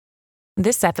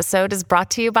This episode is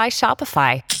brought to you by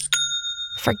Shopify.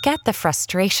 Forget the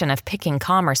frustration of picking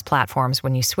commerce platforms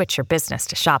when you switch your business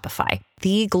to Shopify,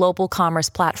 the global commerce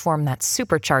platform that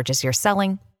supercharges your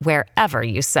selling wherever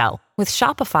you sell. With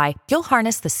Shopify, you'll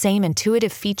harness the same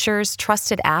intuitive features,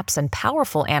 trusted apps, and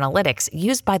powerful analytics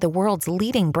used by the world's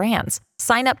leading brands.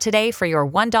 Sign up today for your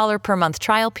 $1 per month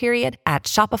trial period at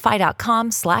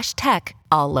shopify.com/tech,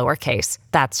 all lowercase.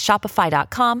 That's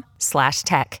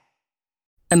shopify.com/tech.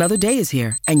 Another day is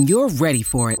here, and you're ready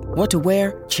for it. What to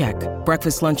wear? Check.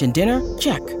 Breakfast, lunch, and dinner?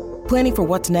 Check. Planning for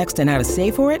what's next and how to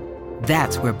save for it?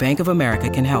 That's where Bank of America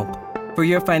can help. For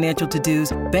your financial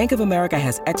to-dos, Bank of America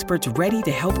has experts ready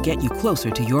to help get you closer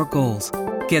to your goals.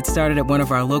 Get started at one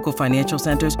of our local financial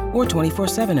centers or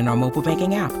 24/7 in our mobile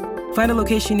banking app. Find a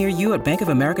location near you at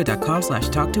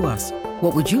bankofamerica.com/talktous.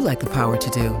 What would you like the power to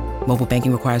do? Mobile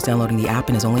banking requires downloading the app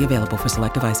and is only available for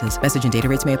select devices. Message and data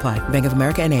rates may apply. Bank of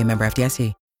America N.A., member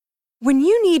FDIC. When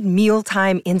you need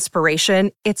mealtime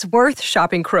inspiration, it's worth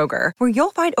shopping Kroger, where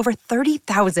you'll find over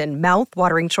 30,000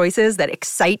 mouth-watering choices that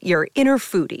excite your inner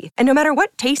foodie. And no matter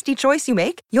what tasty choice you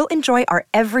make, you'll enjoy our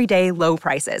everyday low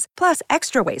prices, plus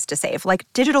extra ways to save, like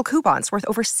digital coupons worth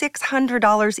over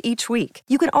 $600 each week.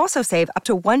 You can also save up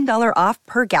to $1 off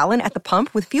per gallon at the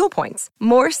pump with fuel points.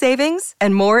 More savings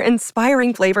and more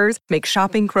inspiring flavors make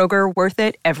shopping Kroger worth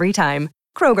it every time.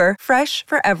 Kroger, fresh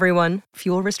for everyone.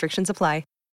 Fuel restrictions apply.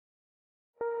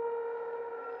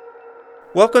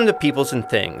 Welcome to Peoples and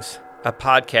Things, a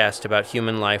podcast about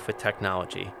human life with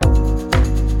technology.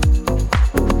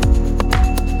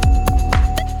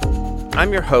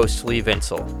 I'm your host, Lee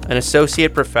Vinsel, an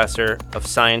associate professor of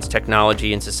science,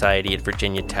 technology, and society at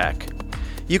Virginia Tech.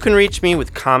 You can reach me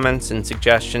with comments and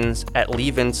suggestions at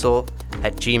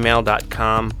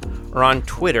leevinsel@gmail.com or on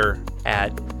Twitter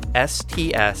at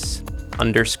STS_news.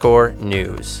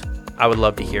 I would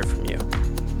love to hear from you.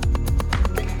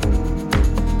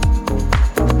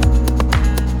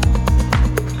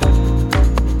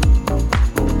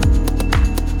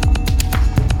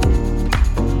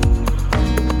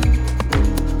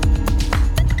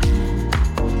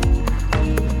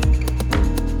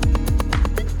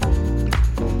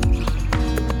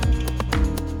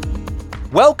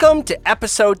 Welcome to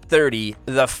episode 30,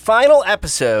 the final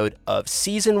episode of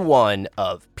season 1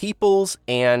 of Peoples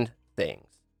and Things.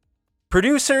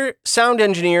 Producer, sound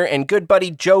engineer, and good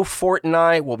buddy Joe Fort and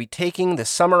I will be taking the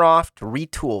summer off to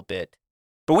retool a bit.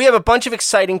 But we have a bunch of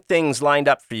exciting things lined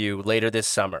up for you later this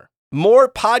summer. More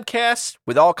podcasts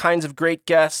with all kinds of great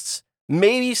guests,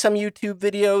 maybe some YouTube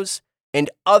videos, and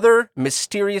other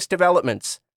mysterious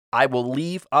developments I will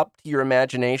leave up to your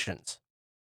imaginations.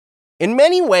 In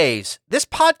many ways, this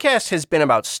podcast has been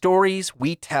about stories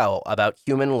we tell about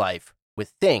human life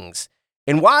with things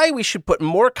and why we should put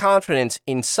more confidence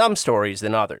in some stories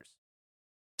than others.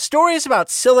 Stories about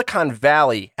Silicon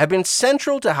Valley have been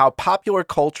central to how popular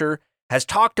culture has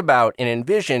talked about and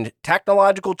envisioned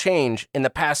technological change in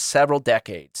the past several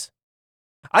decades.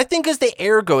 I think as the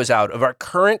air goes out of our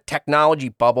current technology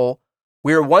bubble,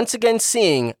 we are once again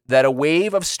seeing that a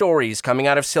wave of stories coming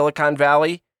out of Silicon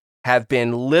Valley have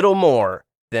been little more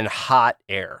than hot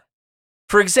air.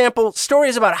 For example,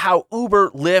 stories about how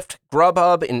Uber, Lyft,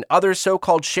 Grubhub, and other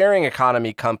so-called sharing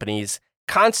economy companies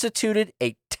constituted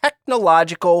a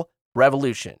technological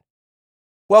revolution.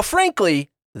 Well, frankly,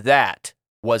 that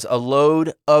was a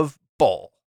load of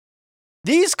bull.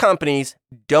 These companies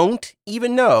don't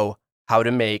even know how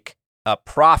to make a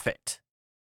profit.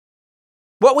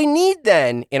 What we need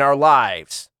then in our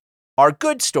lives are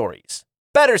good stories,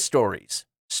 better stories,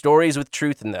 stories with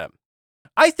truth in them.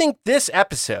 I think this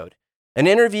episode, an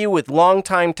interview with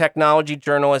longtime technology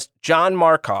journalist John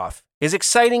Markoff, is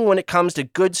exciting when it comes to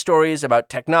good stories about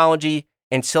technology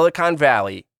in Silicon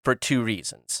Valley for two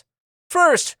reasons.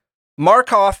 First,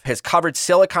 Markoff has covered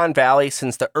Silicon Valley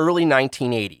since the early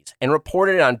 1980s and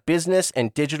reported on business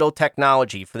and digital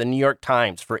technology for the New York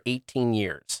Times for 18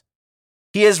 years.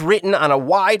 He has written on a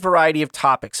wide variety of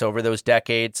topics over those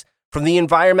decades, from the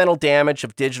environmental damage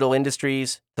of digital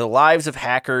industries, to the lives of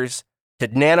hackers, to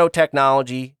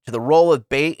nanotechnology, to the role of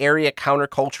Bay Area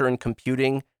counterculture in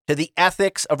computing, to the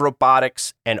ethics of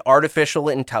robotics and artificial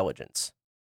intelligence.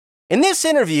 In this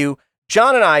interview,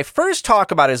 John and I first talk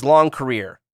about his long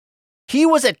career. He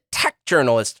was a tech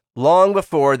journalist long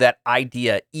before that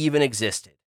idea even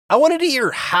existed. I wanted to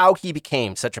hear how he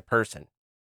became such a person.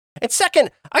 And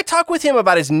second, I talk with him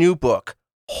about his new book,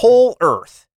 Whole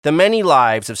Earth: The Many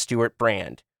Lives of Stewart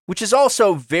Brand, which is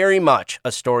also very much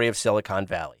a story of Silicon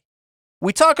Valley.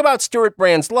 We talk about Stewart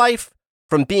Brand's life,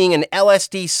 from being an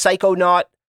LSD psychonaut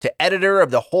to editor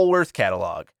of the Whole Earth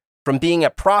catalog, from being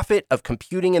a prophet of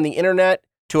computing and the internet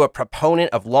to a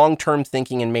proponent of long-term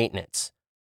thinking and maintenance.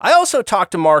 I also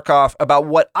talked to Markoff about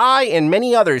what I and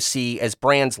many others see as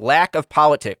Brand's lack of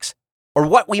politics, or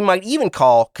what we might even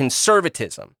call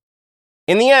conservatism.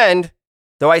 In the end,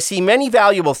 though I see many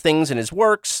valuable things in his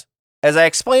works, as I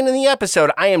explained in the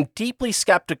episode, I am deeply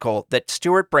skeptical that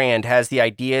Stewart Brand has the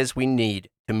ideas we need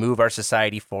to move our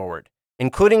society forward,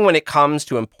 including when it comes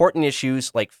to important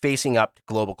issues like facing up to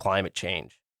global climate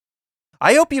change.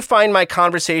 I hope you find my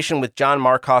conversation with John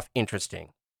Markoff interesting.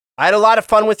 I had a lot of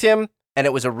fun with him, and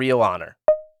it was a real honor.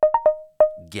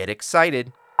 Get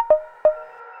excited.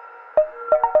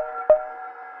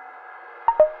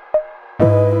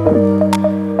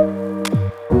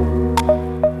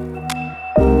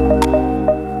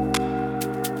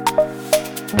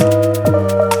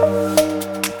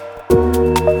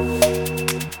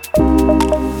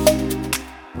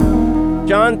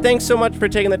 John, thanks so much for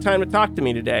taking the time to talk to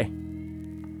me today.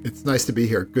 It's nice to be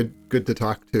here. Good to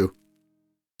talk to.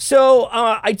 So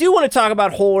I do want to talk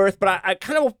about Whole Earth, but I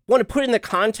kind of want to put it in the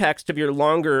context of your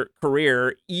longer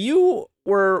career. You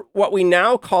were what we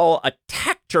now call a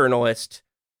tech journalist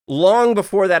long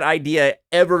before that idea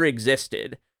ever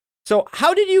existed. So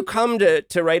how did you come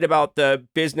to write about the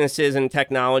businesses and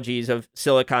technologies of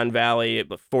Silicon Valley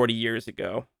about 40 years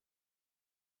ago?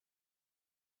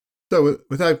 So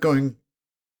without going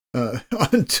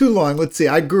on too long, let's see.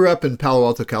 I grew up in Palo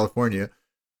Alto, California,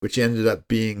 which ended up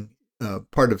being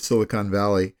part of Silicon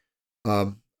Valley.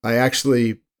 I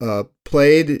actually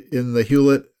played in the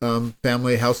Hewlett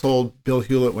family household. Bill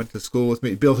Hewlett went to school with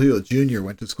me. Bill Hewlett Jr.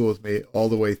 went to school with me all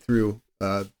the way through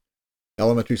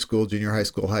elementary school, junior high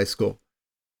school, high school.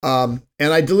 And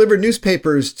I delivered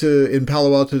newspapers in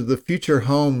Palo Alto to the future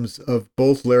homes of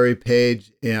both Larry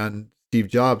Page and Steve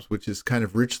Jobs, which is kind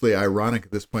of richly ironic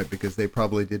at this point because they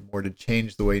probably did more to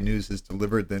change the way news is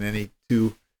delivered than any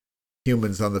two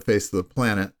humans on the face of the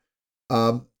planet.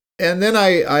 And then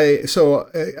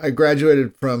I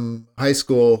graduated from high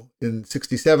school in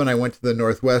 '67. I went to the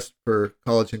Northwest for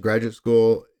college and graduate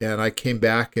school, and I came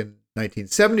back in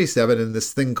 1977, and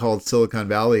this thing called Silicon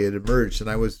Valley had emerged. And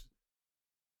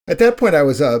at that point, I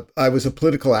was a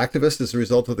political activist as a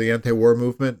result of the anti-war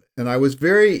movement, and I was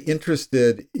very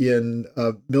interested in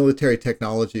military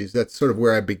technologies. That's sort of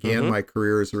where I began my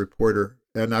career as a reporter.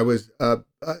 And I was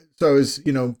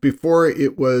before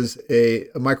it was a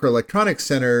microelectronics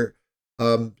center,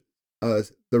 the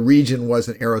region was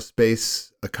an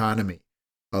aerospace economy.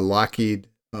 Lockheed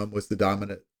was the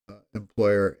dominant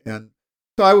employer. And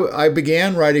so I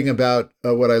began writing about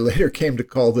what I later came to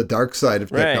call the dark side of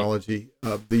technology,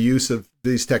 the use of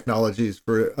these technologies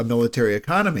for a military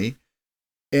economy.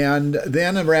 And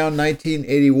then around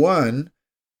 1981,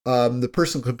 the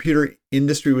personal computer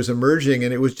industry was emerging,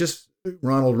 and it was just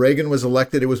Ronald Reagan was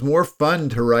elected. It was more fun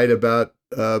to write about,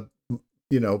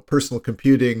 personal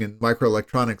computing and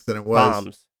microelectronics than it was.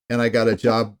 Bombs. And I got a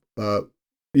job.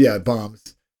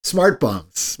 Bombs, smart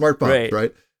bombs,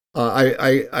 right?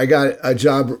 I got a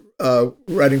job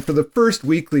writing for the first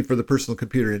weekly for the personal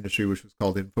computer industry, which was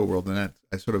called InfoWorld, and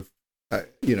I sort of,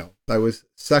 I was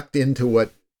sucked into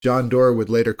what John Doerr would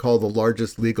later call the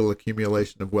largest legal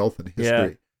accumulation of wealth in history. Yeah.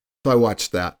 So I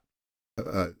watched that.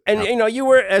 You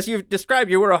were, as you've described,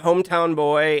 you were a hometown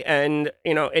boy, and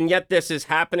yet this is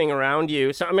happening around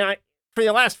you. So, for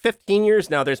the last 15 years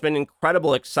now, there's been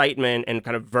incredible excitement and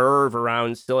kind of verve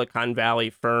around Silicon Valley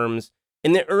firms.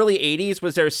 In the early 80s,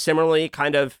 was there similarly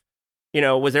kind of,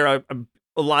 was there a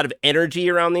lot of energy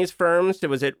around these firms?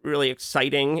 Was it really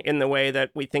exciting in the way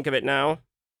that we think of it now?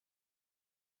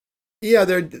 Yeah,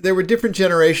 there were different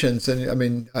generations, and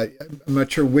I'm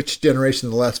not sure which generation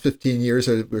in the last 15 years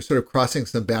we're sort of crossing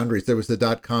some boundaries. There was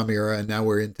the .com era, and now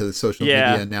we're into the social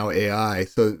media, and now AI.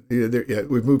 So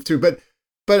we've moved through. But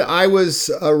I was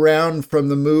around from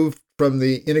the move from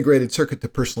the integrated circuit to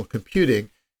personal computing,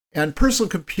 and personal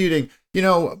computing.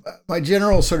 My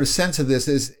general sort of sense of this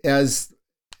is as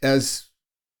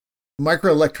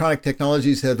microelectronic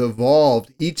technologies have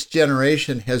evolved, each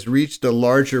generation has reached a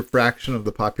larger fraction of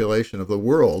the population of the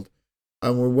world.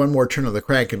 We're one more turn of the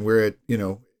crank, and we're at,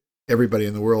 everybody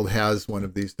in the world has one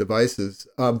of these devices.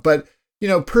 But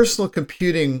personal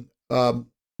computing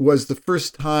was the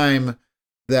first time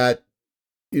that,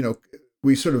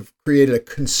 we sort of created a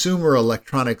consumer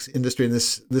electronics industry, and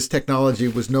this technology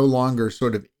was no longer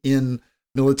sort of in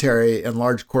military and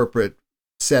large corporate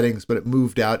settings, but it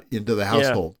moved out into the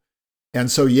household. And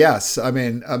so, yes,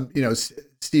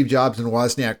 Steve Jobs and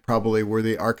Wozniak probably were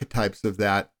the archetypes of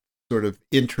that sort of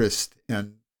interest.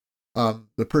 And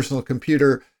the personal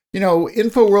computer,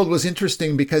 InfoWorld was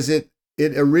interesting because it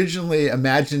originally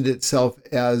imagined itself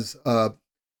as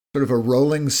sort of a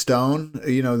rolling stone,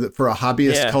 for a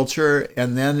hobbyist culture.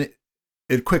 And then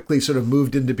it quickly sort of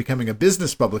moved into becoming a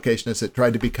business publication as it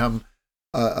tried to become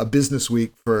a business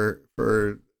week for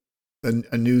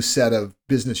a new set of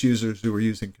business users who were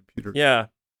using computers. Yeah.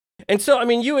 And so, I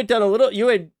mean, you had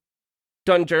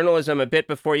done journalism a bit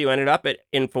before you ended up at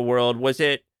InfoWorld. Was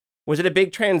it a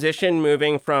big transition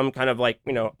moving from kind of like,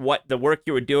 what the work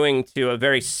you were doing to a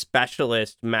very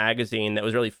specialist magazine that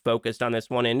was really focused on this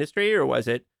one industry, or was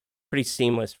it pretty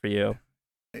seamless for you?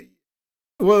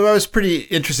 Well, that was pretty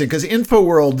interesting because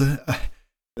InfoWorld,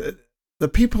 the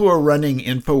people who are running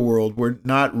InfoWorld were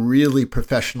not really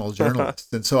professional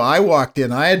journalists. And so I walked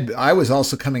in, I was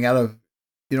also coming out of,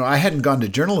 I hadn't gone to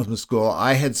journalism school.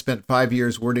 I had spent 5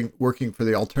 years working for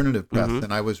the alternative press,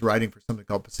 and I was writing for something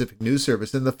called Pacific News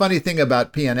Service. And the funny thing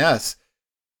about PNS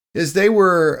is they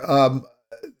were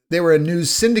a news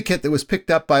syndicate that was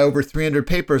picked up by over 300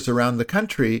 papers around the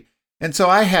country. And so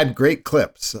I had great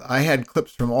clips. I had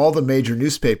clips from all the major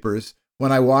newspapers.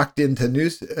 When I walked into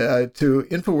to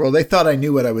InfoWorld, they thought I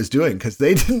knew what I was doing because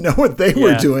they didn't know what they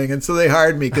were doing. And so they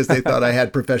hired me because they thought I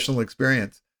had professional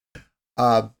experience.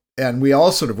 And we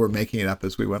all sort of were making it up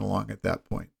as we went along at that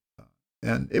point.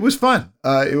 And it was fun.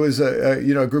 It was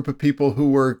a group of people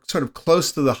who were sort of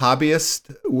close to the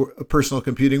hobbyist personal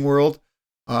computing world.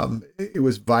 It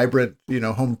was vibrant.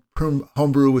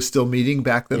 Homebrew was still meeting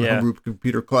back then. The Homebrew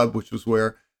Computer Club, which was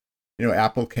where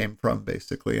Apple came from,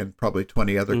 basically, and probably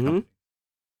 20 other companies.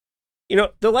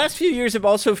 The last few years have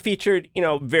also featured,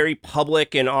 very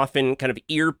public and often kind of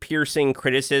ear-piercing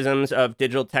criticisms of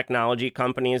digital technology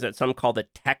companies that some call the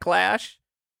techlash.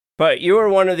 But you are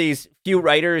one of these few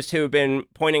writers who have been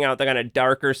pointing out the kind of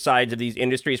darker sides of these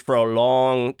industries for a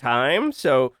long time.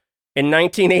 So in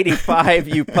 1985,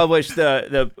 you published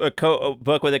a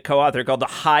book with a co-author called The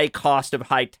High Cost of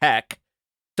High Tech.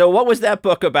 So what was that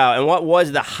book about, and what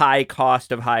was the high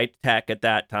cost of high tech at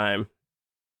that time?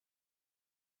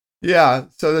 Yeah,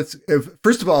 so that's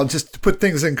first of all, just to put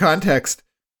things in context.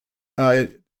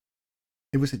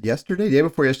 It was yesterday, day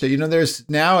before yesterday. There's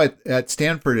now at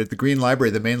Stanford at the Green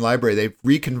Library, the main library, they've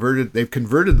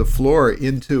converted the floor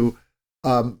into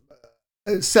a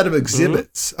set of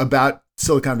exhibits about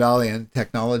Silicon Valley and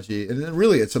technology, and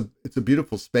really it's a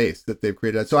beautiful space that they've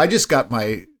created. So I just got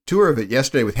my tour of it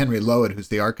yesterday with Henry Lowett, who's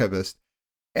the archivist,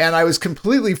 and I was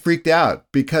completely freaked out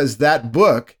because that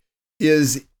book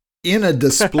is in a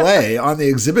display on the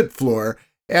exhibit floor,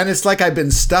 and it's like I've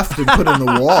been stuffed and put on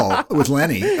the wall with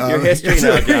Lenny. Your history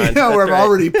now, John. Where I'm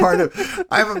already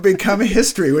I've become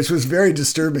history, which was very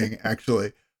disturbing,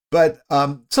 actually. But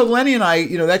so Lenny and I,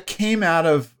 that came out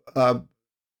of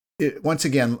once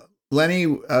again. Lenny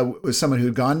was someone who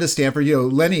had gone to Stanford.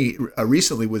 Lenny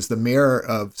recently was the mayor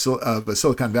of a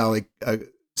Silicon Valley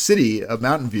city of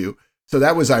Mountain View. So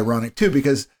that was ironic too,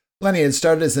 because Lenny had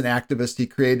started as an activist.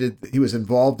 He was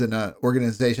involved in an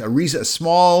organization, a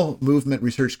small movement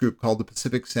research group called the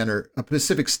Pacific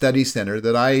Study Center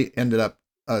that I ended up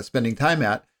spending time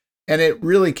at. And it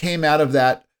really came out of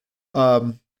that,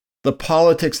 the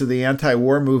politics of the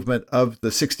anti-war movement of the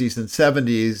 60s and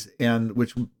 70s, and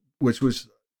which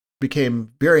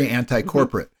became very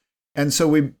anti-corporate. And so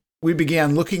we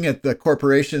began looking at the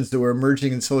corporations that were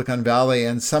emerging in Silicon Valley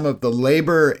and some of the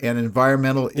labor and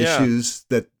environmental issues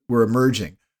that were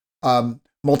emerging.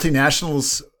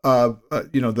 Multinationals,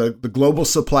 the global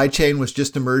supply chain was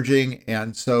just emerging.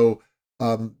 And so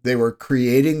they were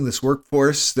creating this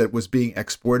workforce that was being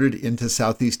exported into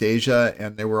Southeast Asia.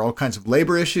 And there were all kinds of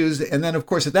labor issues. And then, of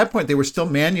course, at that point, they were still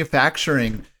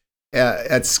manufacturing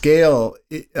at scale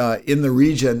in the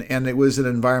region, and it was an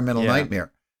environmental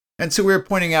nightmare. And so we were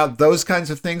pointing out those kinds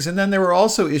of things. And then there were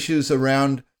also issues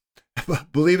around,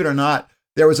 believe it or not,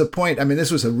 there was a point, this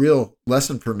was a real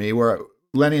lesson for me, where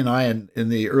Lenny and I in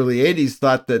the early 80s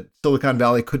thought that Silicon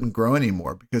Valley couldn't grow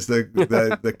anymore because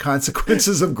the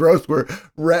consequences of growth were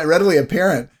readily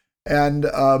apparent. And,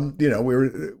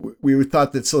 we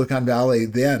thought that Silicon Valley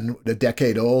then, a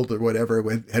decade old or whatever,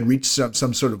 had reached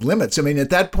some sort of limits. At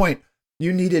that point,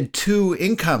 you needed 2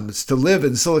 incomes to live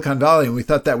in Silicon Valley, and we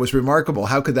thought that was remarkable.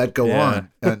 How could that go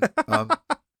on? And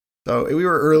so we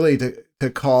were early to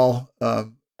call,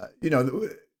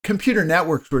 computer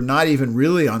networks were not even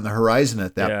really on the horizon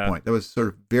at that point. That was sort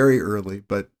of very early,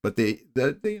 but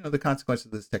the consequences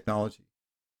of this technology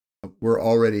were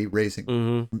already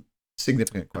raising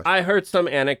significant questions. I heard some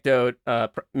anecdote,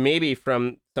 maybe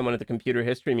from someone at the Computer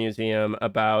History Museum,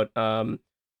 about Silicon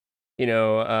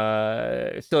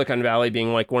Valley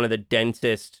being like one of the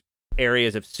densest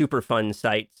areas of Superfund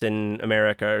sites in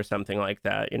America or something like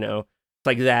that. It's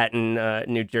like that in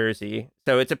New Jersey.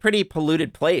 So it's a pretty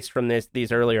polluted place from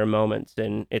these earlier moments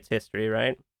in its history,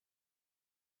 right?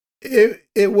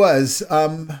 It was.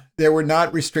 There were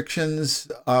not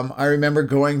restrictions. I remember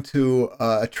going to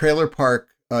a trailer park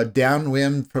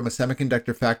downwind from a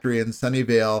semiconductor factory in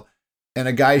Sunnyvale, and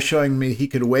a guy showing me he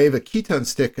could wave a ketone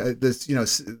stick,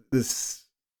 this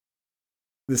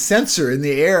sensor in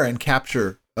the air and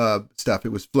capture stuff.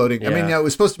 It was floating. Yeah. I mean, it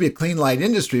was supposed to be a clean light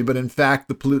industry, but in fact,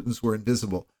 the pollutants were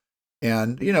invisible.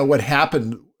 And what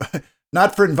happened?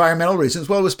 Not for environmental reasons.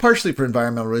 Well, it was partially for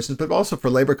environmental reasons, but also for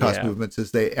labor cost movements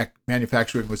as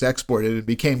manufacturing was exported and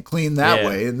became clean that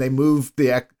way, and they moved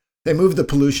the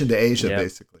pollution to Asia,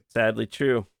 basically. Sadly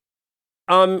true.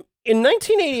 In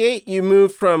 1988, you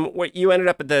moved from what you ended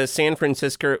up at the San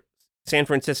Francisco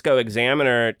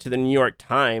Examiner to the New York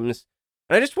Times,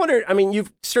 and I just wondered. I mean,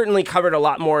 you've certainly covered a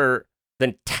lot more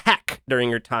than tech during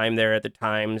your time there at the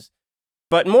Times.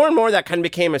 But more and more, that kind of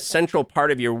became a central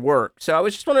part of your work. So I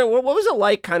was just wondering, what was it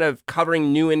like kind of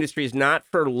covering new industries, not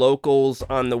for locals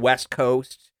on the West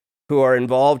Coast who are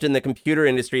involved in the computer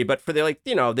industry, but for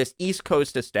this East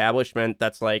Coast establishment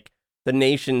that's like the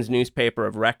nation's newspaper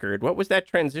of record? What was that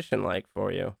transition like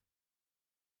for you?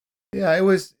 Yeah, it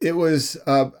was.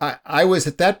 I was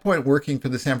at that point working for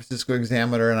the San Francisco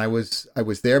Examiner, and I was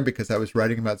there because I was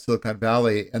writing about Silicon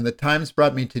Valley, and the Times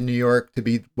brought me to New York to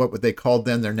be what they called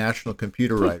then their national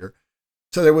computer writer.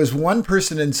 So there was one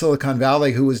person in Silicon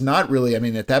Valley who was not really. I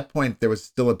mean, at that point there was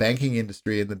still a banking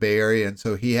industry in the Bay Area, and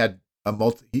so he had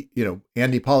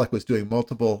Andy Pollack was doing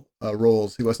multiple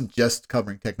roles. He wasn't just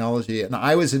covering technology, and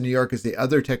I was in New York as the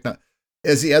other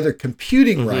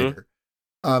computing writer.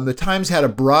 The Times had a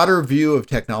broader view of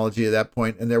technology at that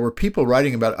point, and there were people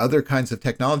writing about other kinds of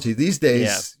technology. These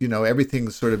days,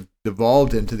 everything's sort of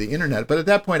devolved into the internet. But at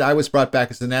that point, I was brought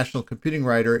back as the national computing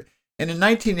writer. And in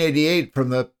 1988, from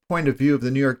the point of view of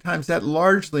the New York Times, that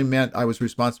largely meant I was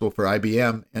responsible for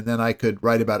IBM, and then I could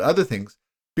write about other things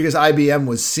because IBM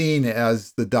was seen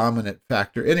as the dominant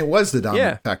factor, and it was the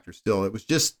dominant factor still. It was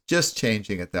just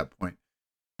changing at that point.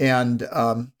 And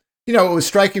what was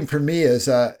striking for me I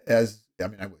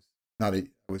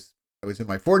was in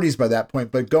my 40s by that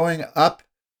point, but going up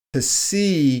to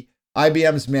see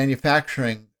IBM's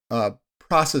manufacturing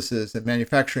processes and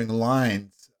manufacturing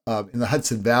lines in the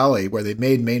Hudson Valley where they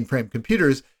made mainframe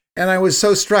computers, and I was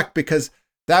so struck because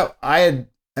that I had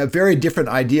a very different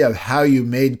idea of how you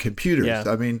made computers. Yeah.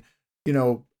 I mean,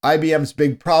 IBM's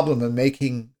big problem in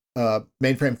making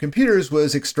mainframe computers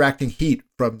was extracting heat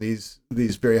from these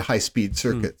very high-speed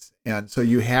circuits, and so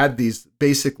you had these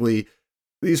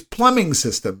plumbing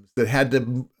systems that had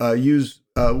to use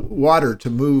water to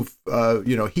move,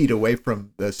 heat away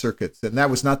from the circuits, and that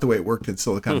was not the way it worked in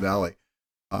Silicon Valley.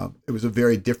 It was a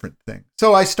very different thing.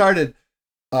 So I started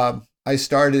as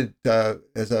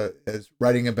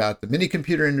writing about the mini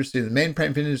computer industry, the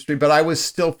mainframe industry, but I was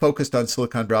still focused on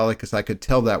Silicon Valley because I could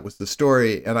tell that was the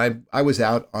story, and I was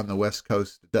out on the West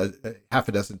Coast half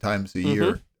a dozen times a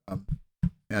year,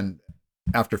 and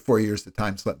after 4 years, the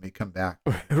Times let me come back.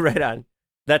 Right on.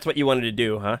 That's what you wanted to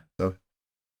do, huh? So,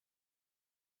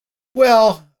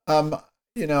 well,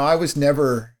 I was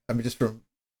never. I mean,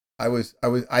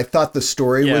 I thought the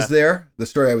story was there. The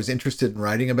story I was interested in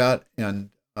writing about,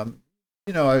 and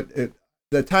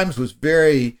the Times was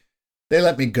very. They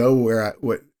let me go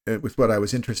with what I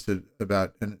was interested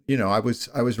about, and I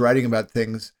was writing about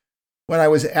things. When I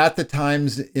was at the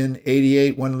Times in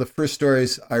 '88, one of the first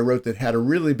stories I wrote that had a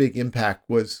really big impact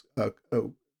was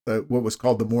what was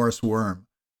called the Morris worm.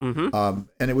 And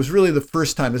it was really the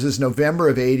first time, this is November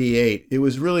of '88, it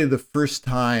was really the first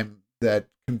time that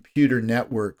computer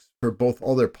networks, for both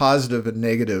all their positive and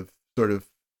negative sort of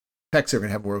effects they're going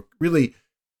to have, were really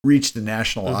reached a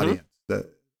national audience.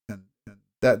 And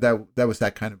that was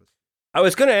that kind of. I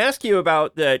was going to ask you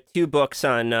about the 2 books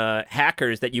on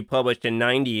hackers that you published in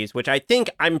 '90s, which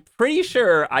I'm pretty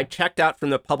sure I checked out from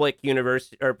the public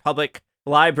university or public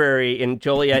library in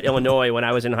Joliet, Illinois, when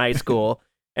I was in high school,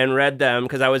 and read them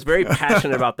because I was very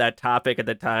passionate about that topic at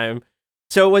the time.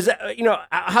 So was that,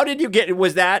 how did you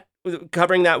was that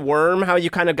covering that worm, how you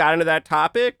kind of got into that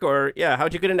topic, or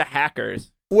how'd you get into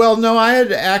hackers? Well, no, I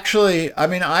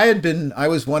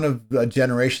was one of a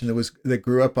generation that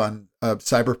grew up on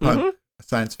cyberpunk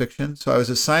science fiction. So I was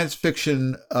a science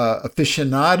fiction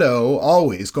aficionado,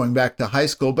 always going back to high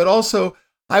school, but also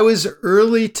I was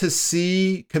early to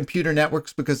see computer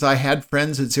networks because I had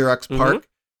friends at Xerox PARC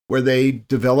where they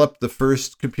developed the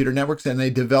first computer networks, and they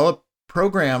developed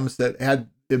programs that had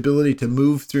the ability to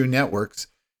move through networks.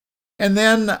 And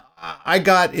then I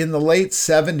got in the late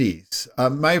 70s.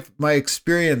 My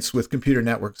experience with computer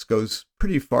networks goes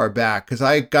pretty far back because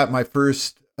I got my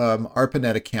first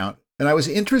ARPANET account And I was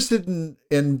interested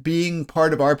in being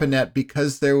part of ARPANET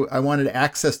because I wanted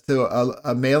access to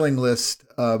a mailing list,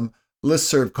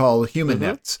 listserv called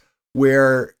HumanNets,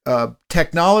 where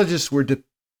technologists were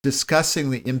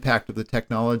discussing the impact of the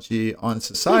technology on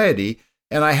society.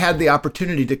 And I had the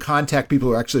opportunity to contact people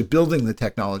who are actually building the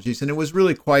technologies. And it was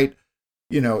really quite,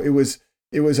 it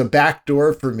was a back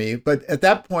door for me. But at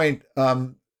that point,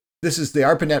 the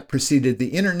ARPANET preceded the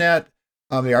internet.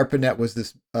 The ARPANET was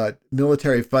this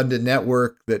military-funded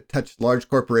network that touched large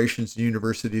corporations,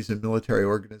 universities, and military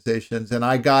organizations. And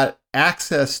I got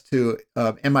access to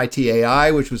MIT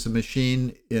AI, which was a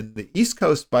machine in the East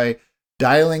Coast, by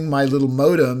dialing my little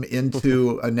modem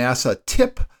into a NASA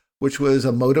TIP, which was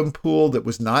a modem pool that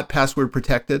was not password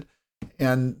protected.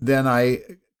 And then I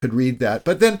could read that.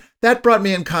 But then that brought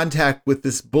me in contact with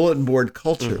this bulletin board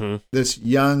culture, this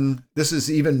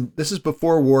is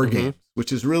before war games,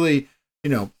 which is really,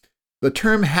 the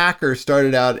term hacker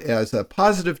started out as a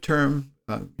positive term,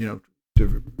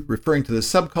 referring to the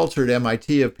subculture at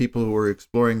MIT of people who were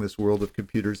exploring this world of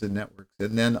computers and networks.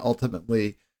 And then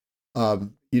ultimately,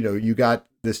 you got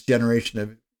this generation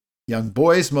of young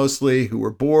boys mostly who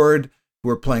were bored, who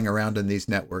were playing around in these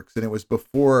networks. And it was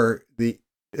before we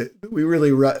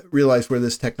really realized where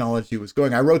this technology was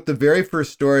going. I wrote the very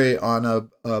first story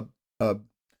on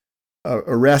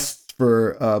arrests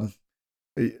for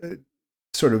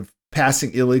sort of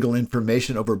passing illegal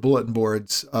information over bulletin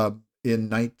boards it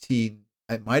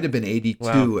might have been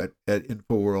 82 at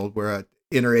InfoWorld, where an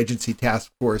interagency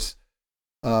task force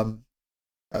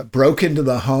broke into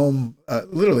the home,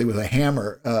 literally with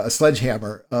a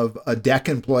sledgehammer, of a deck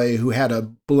employee who had a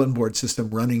bulletin board system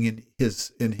running in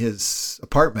his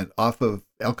apartment off of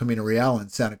El Camino Real in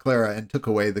Santa Clara, and took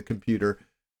away the computer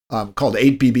called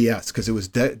 8BBS because it was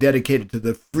dedicated to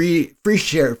the free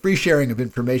sharing of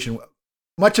information,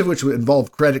 much of which would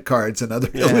involve credit cards and other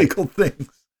illegal things.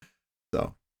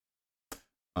 So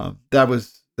that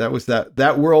was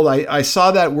that world. I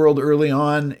saw that world early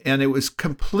on, and it was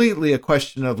completely a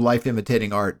question of life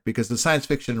imitating art, because the science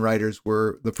fiction writers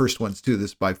were the first ones to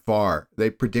this by far. They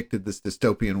predicted this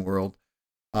dystopian world.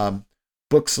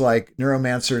 Books like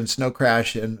Neuromancer and Snow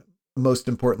Crash, and most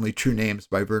importantly, True Names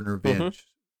by Werner Vinge,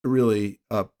 really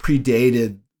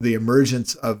predated the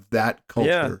emergence of that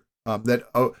culture.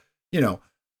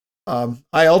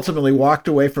 I ultimately walked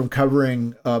away from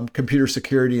covering computer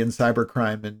security and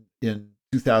cybercrime in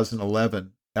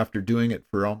 2011 after doing it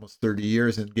for almost 30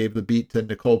 years, and gave the beat to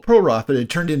Nicole Perlroth. It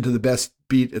turned into the best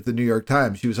beat at the New York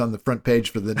Times. She was on the front page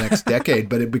for the next decade,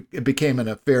 but it became an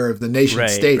affair of the nation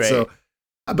state. Right. So,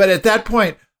 but at that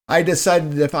point, I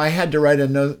decided if I had to write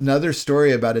another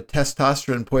story about a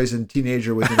testosterone poisoned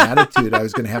teenager with an attitude, I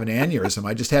was going to have an aneurysm.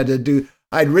 I just had to do.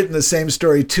 I'd written the same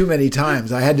story too many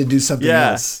times. I had to do something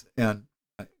else, and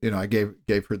I gave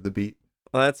her the beat.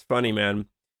 Well, that's funny, man.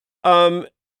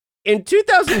 In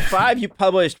 2005, you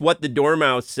published What the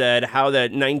Dormouse Said: How the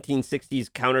 1960s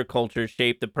Counterculture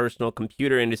Shaped the Personal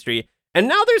Computer Industry. And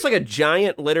now there's like a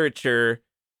giant literature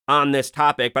on this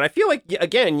topic, but I feel like,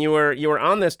 again, you were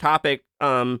on this topic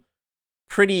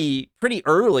pretty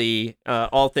early,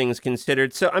 all things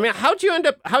considered. So, I mean, how'd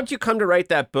you come to write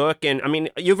that book? And I mean,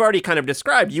 you've already kind of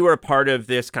described you were a part of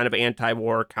this kind of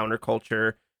anti-war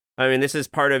counterculture. I mean, this is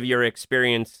part of your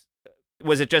experience.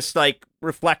 Was it just like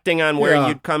reflecting on where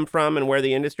you'd come from and where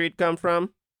the industry had come from?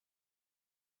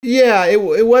 Yeah,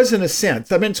 it was in a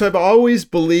sense. I mean, so I've always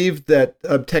believed that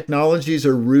technologies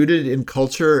are rooted in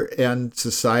culture and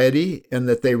society, and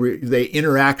that they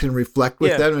interact and reflect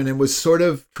with them. And it was sort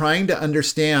of trying to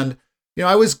understand.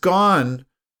 I was gone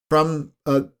from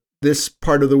this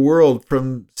part of the world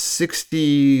from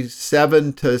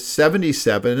 67 to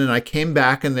 77, and I came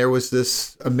back, and there was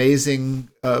this amazing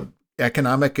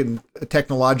economic and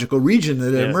technological region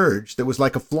that emerged. That was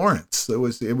like a Florence. It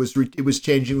was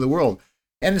changing the world.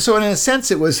 And so in a sense,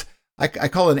 it was, I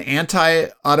call it an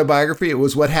anti-autobiography. It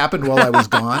was what happened while I was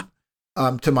gone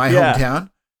to my hometown.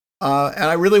 And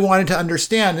I really wanted to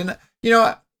understand. And,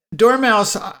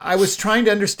 Dormouse, I was trying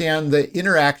to understand the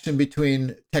interaction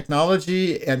between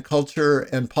technology and culture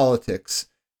and politics.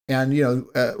 And,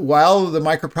 while the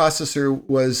microprocessor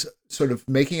was sort of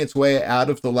making its way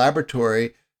out of the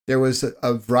laboratory, there was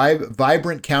a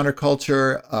vibrant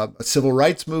counterculture, a civil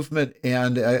rights movement,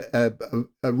 and a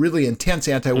really intense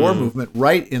anti-war movement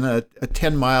right in a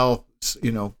 10-mile,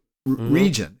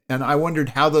 region. And I wondered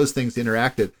how those things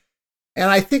interacted. And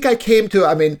I think I came to,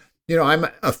 I'm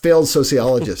a failed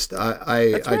sociologist.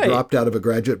 I dropped out of a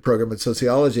graduate program in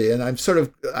sociology, and I'm sort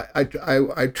of,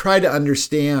 I try to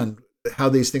understand how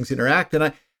these things interact. And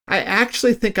I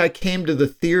actually think I came to the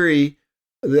theory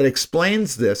that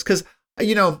explains this, because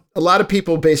A lot of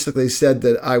people basically said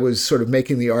that I was sort of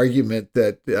making the argument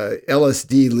that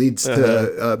LSD leads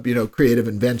to, creative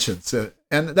inventions.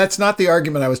 And that's not the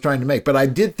argument I was trying to make. But I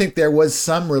did think there was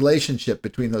some relationship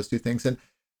between those two things. And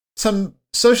some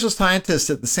social scientists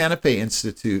at the Santa Fe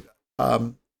Institute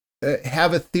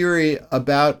have a theory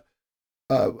about,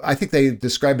 I think they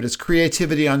describe it as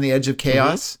creativity on the edge of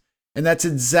chaos. And that's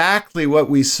exactly what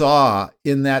we saw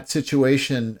in that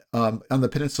situation on the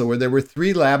peninsula, where there were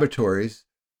 3 laboratories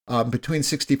between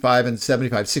 65 and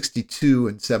 75, 62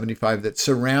 and 75, that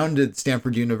surrounded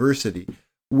Stanford University,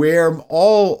 where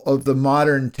all of the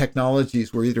modern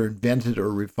technologies were either invented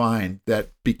or refined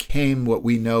that became what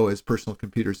we know as personal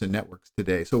computers and networks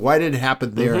today. So why did it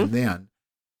happen there and then?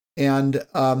 And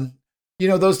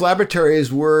those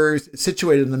laboratories were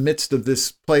situated in the midst of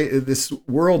this this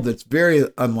world that's very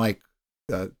unlike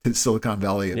Silicon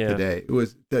Valley of today. It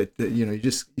was that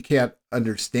you can't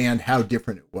understand how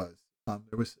different it was.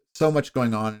 There was so much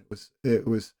going on. It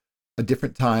was a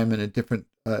different time and a different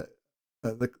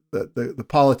the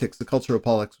politics, the cultural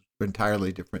politics were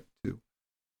entirely different too.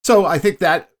 So I think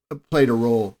that played a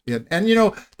role in. And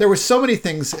there were so many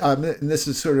things. And this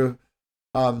is sort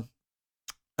of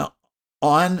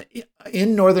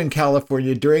in Northern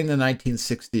California during the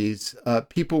 1960s,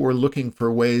 people were looking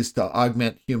for ways to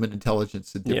augment human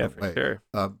intelligence in different ways, sure.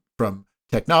 From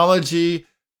technology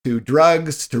to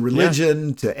drugs to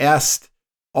religion to est.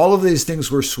 All of these things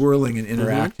were swirling and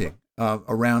interacting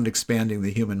around expanding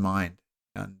the human mind,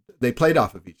 and they played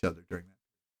off of each other during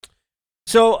that.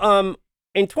 So,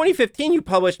 in 2015, you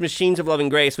published Machines of Love and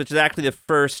Grace, which is actually the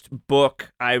first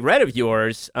book I read of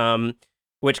yours.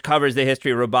 Which covers the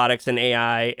history of robotics and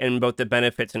AI and both the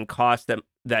benefits and costs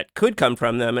that could come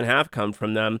from them and have come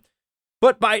from them.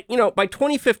 But by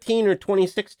 2015 or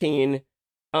 2016,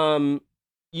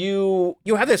 you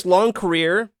have this long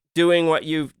career doing what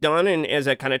you've done, and as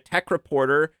a kind of tech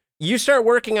reporter, you start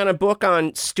working on a book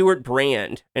on Stewart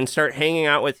Brand and start hanging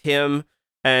out with him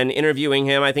and interviewing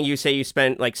him. I think you say you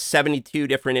spent like 72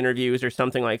 different interviews or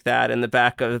something like that in the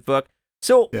back of the book.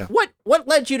 So what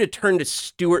led you to turn to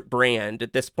Stewart Brand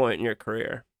at this point in your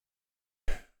career?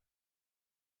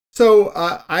 So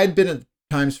I'd been at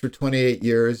Times for 28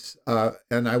 years,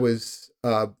 and I was,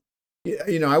 I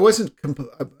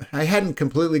hadn't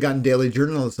completely gotten daily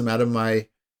journalism out of my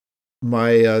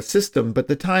system, but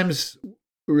the Times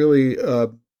really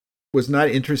was not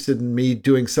interested in me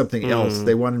doing something else.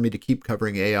 They wanted me to keep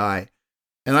covering AI.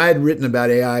 And I had written about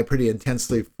AI pretty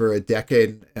intensely for a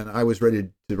decade, and I was ready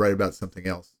to write about something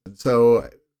else. And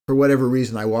so, for whatever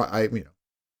reason,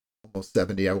 almost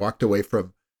 70, I walked away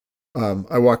from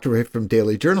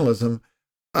daily journalism.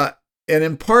 And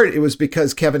in part, it was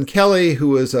because Kevin Kelly, who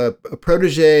was a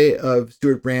protege of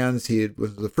Stewart Brand's, he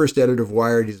was the first editor of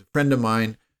Wired, he's a friend of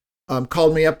mine,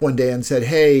 called me up one day and said,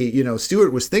 hey,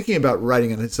 Stewart was thinking about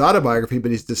writing his autobiography,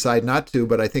 but he's decided not to,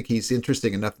 but I think he's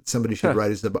interesting enough that somebody should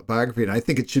write his biography, and I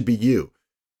think it should be you.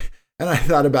 And I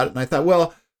thought about it, and I thought,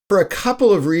 well, for a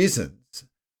couple of reasons,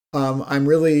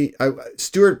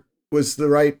 Stewart was the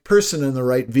right person and the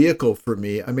right vehicle for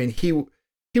me. I mean, he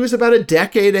was about a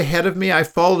decade ahead of me. I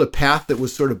followed a path that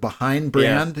was sort of behind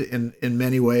Brand in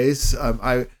many ways.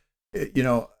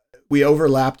 We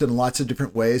overlapped in lots of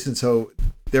different ways, and so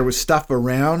there was stuff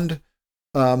around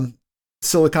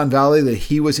Silicon Valley that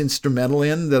he was instrumental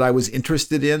in, that I was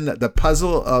interested in. The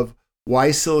puzzle of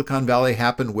why Silicon Valley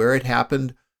happened, where it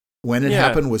happened, when it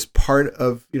happened was part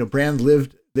of, Brand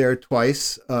lived there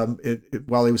twice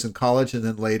while he was in college and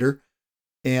then later.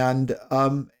 And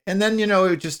then,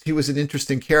 he was an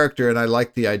interesting character, and I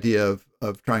liked the idea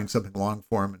of trying something long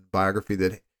form and biography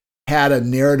that had a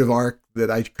narrative arc that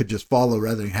I could just follow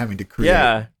rather than having to create.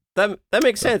 Yeah. That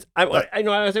makes sense. I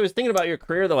know as I was thinking about your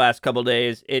career the last couple of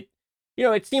days, it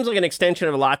seems like an extension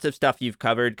of lots of stuff you've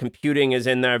covered. Computing is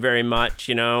in there very much,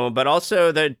 but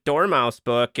also the Dormouse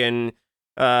book, and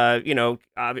as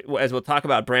we'll talk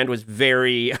about, Brand was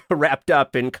very wrapped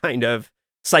up in kind of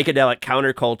psychedelic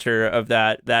counterculture of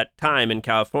that time in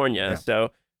California. Yeah.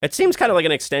 So it seems kind of like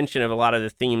an extension of a lot of the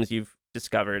themes you've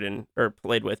discovered or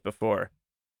played with before.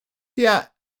 Yeah.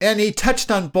 And he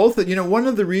touched on both. One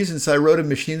of the reasons I wrote a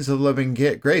Machines of Love and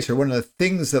Grace, or one of the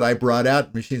things that I brought out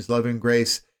in Machines of Love and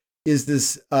Grace, is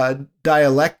this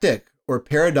dialectic or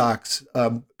paradox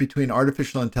between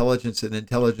artificial intelligence and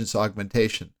intelligence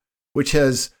augmentation, which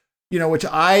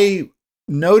I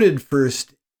noted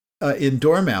first in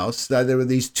Dormouse, that there were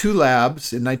these 2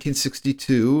 labs in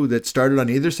 1962 that started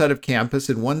on either side of campus,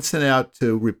 and one sent out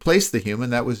to replace the human.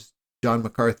 That was John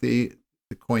McCarthy,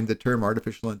 who coined the term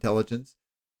artificial intelligence.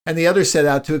 and the other set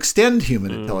out to extend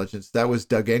human intelligence. That was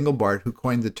Doug Engelbart, who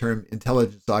coined the term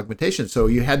intelligence augmentation. So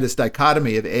you had this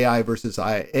dichotomy of AI versus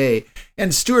IA,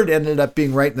 and Stewart ended up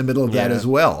being right in the middle of that as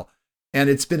well. And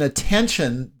it's been a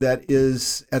tension that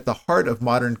is at the heart of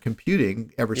modern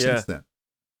computing ever since then.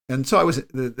 And so I was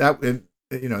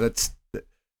that's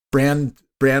Brand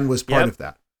was part of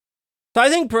that. So I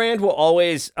think Brand will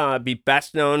always be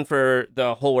best known for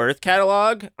the Whole Earth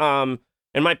catalog. And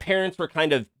my parents were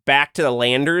kind of back to the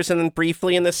Landers and then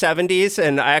briefly in the 70s.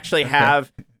 And I actually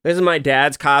have, this is my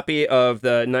dad's copy of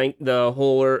the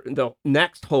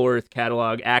next Whole Earth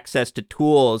catalog, Access to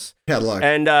Tools. Catalog.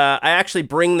 And I actually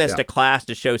bring this to class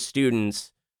to show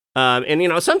students.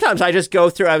 And, sometimes I just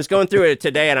I was going through it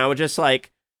today and I would just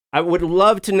I would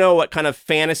love to know what kind of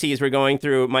fantasies were going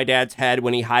through my dad's head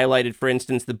when he highlighted, for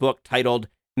instance, the book titled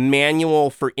Manual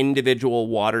for Individual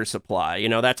Water Supply.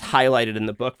 That's highlighted in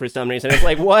the book for some reason. It's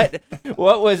like, what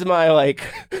was my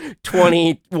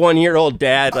 21-year-old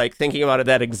dad thinking about at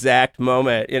that exact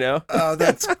moment, Oh,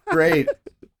 that's great.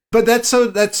 But that's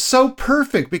so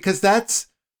perfect, because that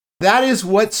is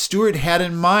what Stewart had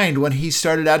in mind when he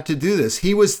started out to do this.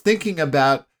 He was thinking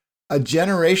about a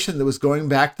generation that was going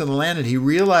back to the land, and he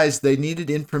realized they needed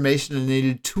information and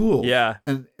needed tools. Yeah.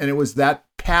 And it was that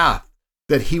path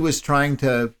that he was trying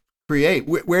to create.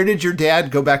 Where did your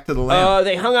dad go back to the land?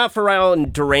 They hung out for a while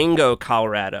in Durango,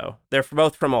 Colorado. They're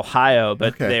both from Ohio,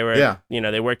 but they were,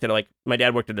 they worked at my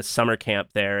dad worked at a summer camp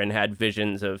there and had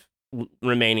visions of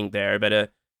remaining there,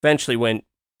 but eventually went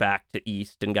back to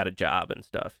East and got a job and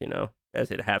stuff,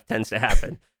 as it tends to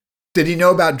happen. Did he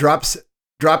know about Drop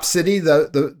City?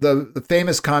 The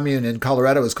famous commune in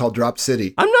Colorado is called Drop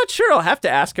City. I'm not sure. I'll have to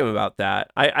ask him about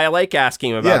that. I like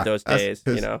asking him about those days,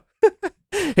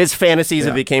 His fantasies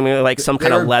of becoming some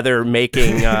kind of leather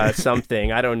making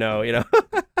something. I don't know,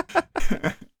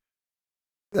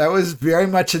 That was very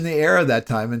much in the air of that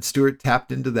time, and Stewart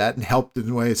tapped into that and helped in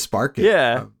a way spark it.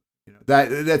 Yeah.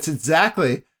 That's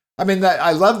exactly. I mean,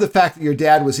 I love the fact that your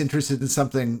dad was interested in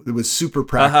something that was super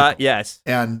practical. Yes.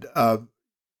 And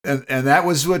that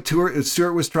was what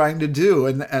Stewart was trying to do.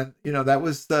 And that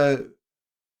was to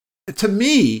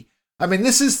me, I mean,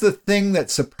 this is the thing that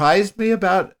surprised me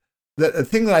about the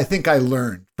thing that I think I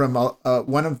learned from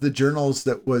one of the journals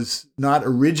that was not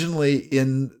originally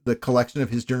in the collection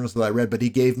of his journals that I read, but he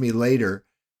gave me later.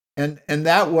 And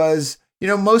that was,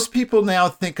 most people now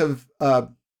think of,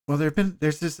 there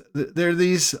are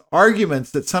these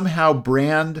arguments that somehow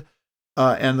Brand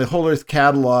and the Whole Earth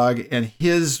catalog and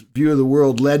his view of the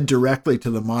world led directly to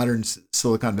the modern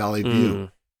Silicon Valley view.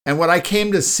 And what I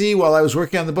came to see while I was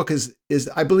working on the book is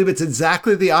I believe it's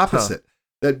exactly the opposite.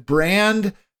 That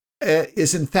Brand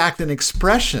is in fact an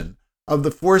expression of the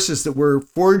forces that were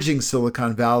forging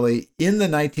Silicon Valley in the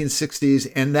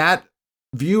 1960s, and that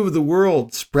view of the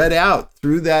world spread out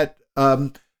through that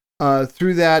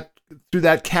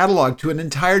catalog to an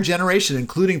entire generation,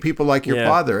 including people like your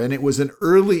father. And it was an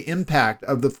early impact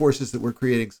of the forces that were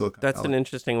creating Silicon Valley. That's an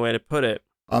interesting way to put it.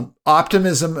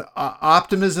 Optimism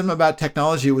about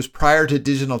technology was prior to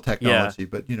digital technology,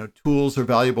 but tools are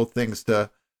valuable things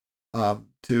to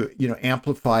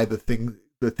amplify the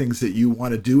things that you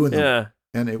want to do in them. Yeah.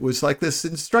 And it was like this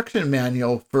instruction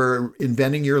manual for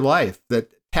inventing your life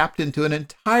that tapped into an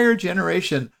entire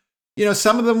generation.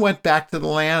 Some of them went back to the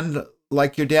land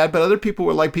like your dad, but other people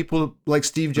were people like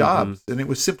Steve Jobs, and it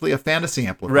was simply a fantasy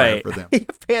amplifier for them.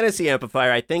 Fantasy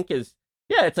amplifier, I think, is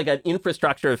it's like an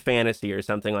infrastructure of fantasy or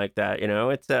something like that.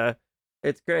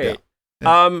 It's great.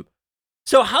 Yeah.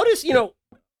 So how does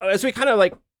as we kind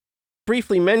of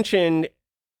briefly mentioned,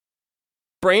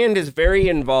 Brand is very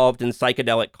involved in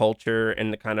psychedelic culture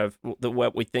and the kind of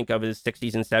what we think of as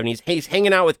 60s and 70s. He's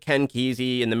hanging out with Ken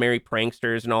Kesey and the Merry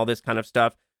Pranksters and all this kind of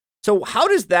stuff. So how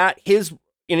does that,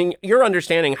 in your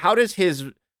understanding, how does his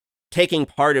taking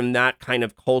part in that kind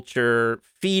of culture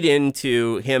feed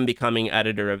into him becoming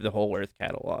editor of the Whole Earth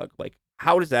catalog?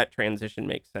 How does that transition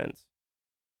make sense?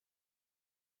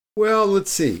 Well,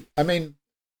 let's see. I mean,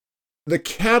 the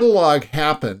catalog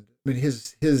happened. I mean,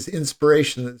 his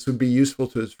inspiration that would be useful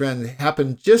to his friend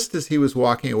happened just as he was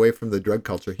walking away from the drug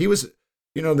culture. He was,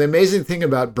 the amazing thing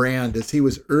about Brand is he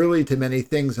was early to many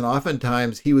things, and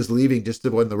oftentimes he was leaving just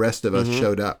when the rest of us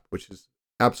showed up, which is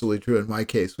absolutely true in my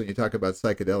case when you talk about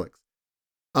psychedelics.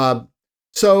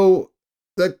 So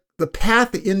the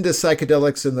path into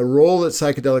psychedelics and the role that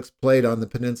psychedelics played on the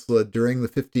peninsula during the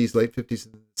 50s, late 50s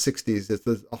and 60s is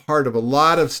the heart of a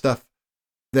lot of stuff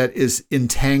that is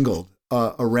entangled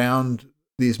around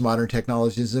these modern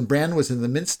technologies, and Brand was in the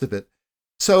midst of it.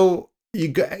 So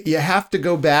you have to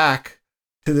go back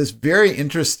to this very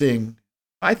interesting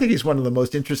I think he's one of the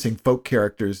most interesting folk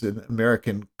characters in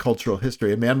American cultural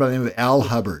history, a man by the name of Al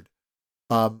Hubbard,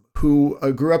 who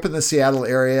grew up in the Seattle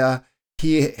area.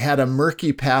 He had a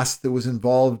murky past that was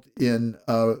involved in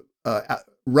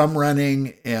rum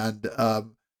running and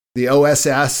the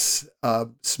OSS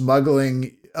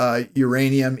smuggling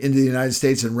uranium into the United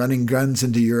States and running guns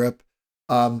into Europe.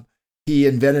 He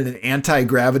invented an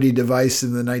anti-gravity device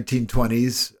in the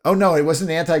 1920s. Oh no, it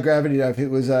wasn't an anti-gravity device. It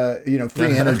was a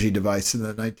free energy device in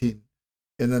the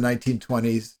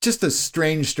 1920s. Just a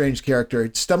strange character. He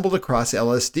stumbled across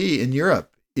LSD in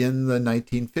Europe in the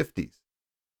 1950s,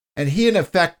 and he in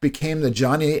effect became the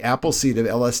Johnny Appleseed of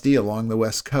LSD along the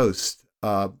West Coast.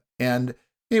 And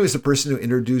he was the person who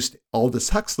introduced Aldous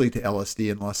Huxley to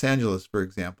LSD in Los Angeles, for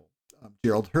example.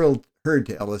 Gerald Heard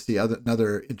to LSD,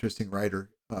 another interesting writer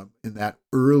in that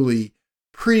early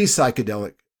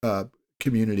pre-psychedelic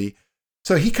community.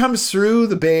 So he comes through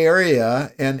the Bay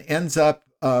Area and ends up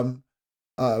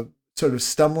sort of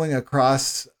stumbling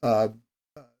across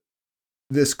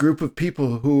this group of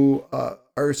people who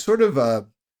are sort of I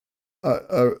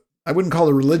wouldn't call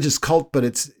it a religious cult, but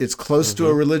it's close to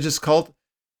a religious cult.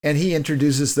 And he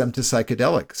introduces them to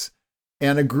psychedelics.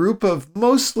 And a group of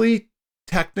mostly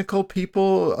technical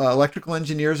people, electrical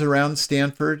engineers around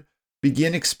Stanford,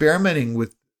 begin experimenting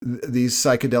with these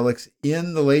psychedelics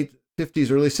in the late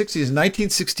 50s, early 60s. In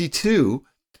 1962,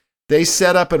 they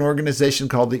set up an organization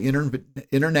called the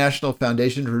International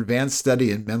Foundation for Advanced Study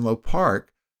in Menlo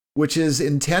Park, which is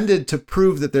intended to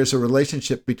prove that there's a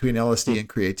relationship between LSD and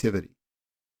creativity.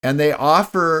 And they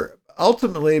offer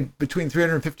ultimately between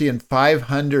 350 and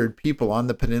 500 people on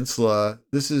the peninsula.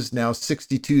 This is now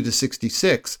 62 to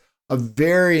 66, a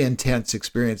very intense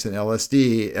experience in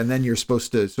LSD. And then you're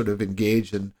supposed to sort of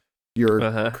engage in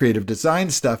your creative design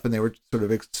stuff. And they were sort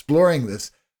of exploring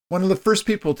this. One of the first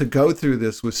people to go through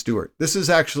this was Stewart. This is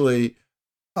actually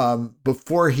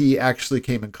before he actually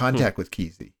came in contact with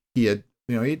Kesey. He had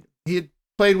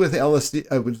played with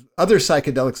LSD, with other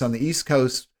psychedelics on the East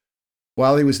Coast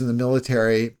while he was in the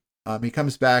military. He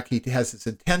comes back. He has this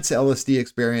intense LSD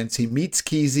experience. He meets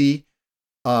Kesey,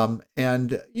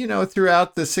 and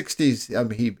throughout the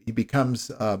 60s, he becomes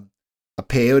a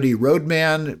peyote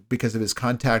roadman because of his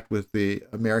contact with the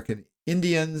American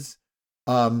Indians.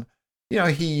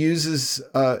 He uses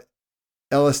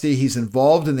LSD. He's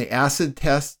involved in the acid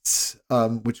tests,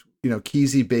 which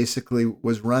Kesey basically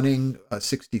was running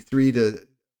 63 to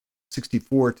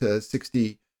 64 to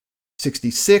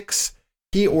 66.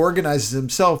 He organizes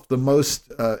himself the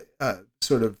most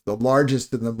sort of the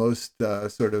largest and the most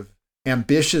sort of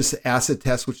ambitious acid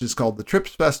test, which is called the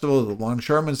Trips Festival at the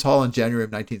Longshoremen's Hall in January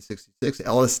of 1966.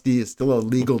 LSD is still a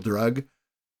legal drug.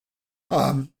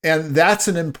 And that's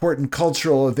an important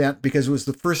cultural event because it was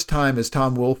the first time, as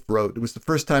Tom Wolfe wrote, it was the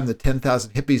first time the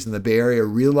 10,000 hippies in the Bay Area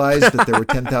realized that there were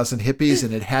 10,000 hippies,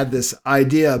 and it had this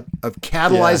idea of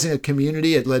catalyzing a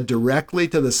community. It led directly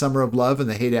to the Summer of Love and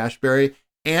the Haight-Ashbury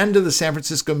and to the San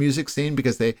Francisco music scene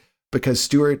because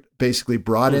Stewart basically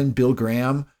brought in Bill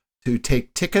Graham to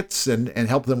take tickets and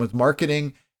help them with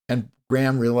marketing. And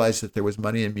Graham realized that there was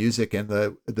money in music. And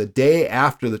the day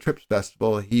after the Trips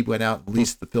Festival, he went out and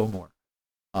leased the Fillmore.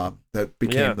 That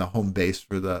became the home base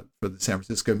for the San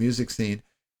Francisco music scene.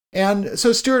 And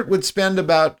so Stewart would spend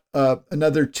about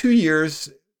another 2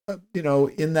 years,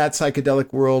 in that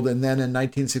psychedelic world. And then in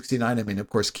 1969, of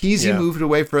course, Kesey moved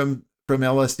away from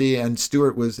LSD, and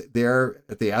Stewart was there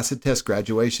at the acid test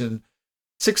graduation.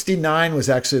 69 was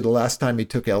actually the last time he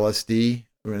took LSD,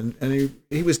 and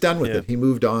he was done with it. He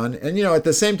moved on. And, at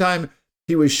the same time,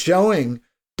 he was showing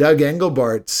Doug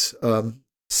Engelbart's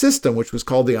system, which was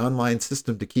called the Online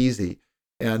System, to Kesey.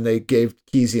 And they gave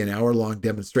Kesey an hour-long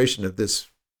demonstration of this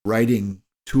writing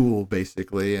tool,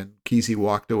 basically. And Kesey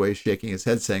walked away shaking his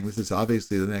head, saying, this is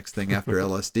obviously the next thing after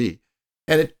LSD.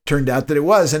 And it turned out that it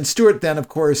was. And Stewart then, of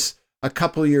course, a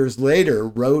couple years later,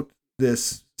 wrote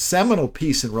this seminal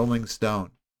piece in Rolling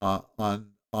Stone on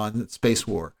space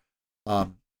war.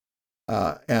 And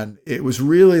it was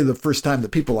really the first time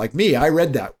that people like me, I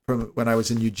read that from when I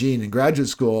was in Eugene in graduate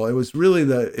school. It was really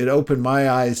it opened my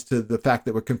eyes to the fact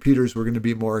that computers were going to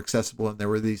be more accessible, and there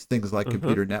were these things like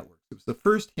computer networks. It was the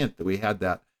first hint that we had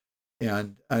that.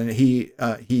 And he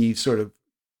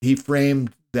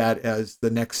framed that as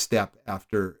the next step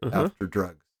after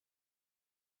drugs.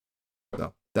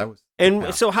 So that was.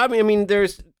 And so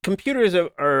there's computers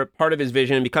are part of his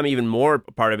vision and become even more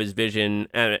part of his vision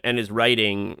and his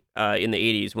writing in the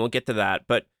 80s. We'll get to that.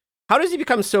 But how does he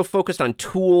become so focused on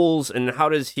tools, and how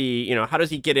does he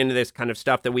get into this kind of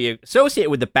stuff that we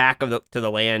associate with the back of to the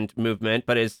land movement,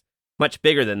 but is much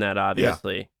bigger than that,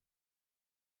 obviously?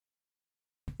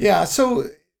 Yeah. So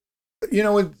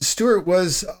when Stewart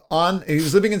was he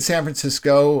was living in San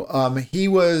Francisco. He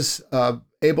was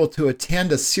able to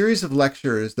attend a series of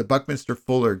lectures that Buckminster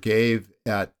Fuller gave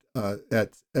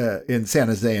in San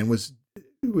Jose, and was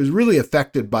really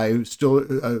affected by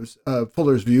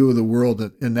Fuller's view of the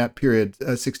world in that period,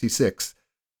 66.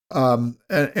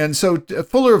 And so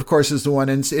Fuller, of course, is the one.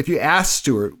 And if you ask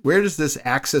Stewart, where does this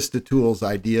access to tools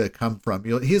idea come from?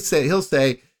 He'll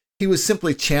say he was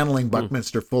simply channeling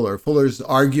Buckminster Fuller. Fuller's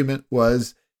argument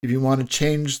was, if you want to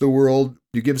change the world,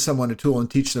 you give someone a tool and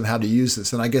teach them how to use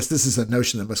this. And I guess this is a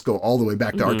notion that must go all the way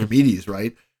back to Archimedes,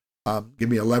 right? Give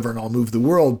me a lever and I'll move the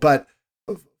world. But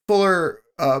Fuller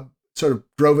sort of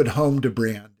drove it home to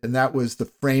Brand, and that was the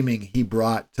framing he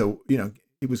brought to,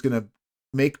 he was going to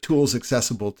make tools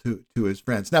accessible to his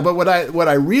friends. Now, but what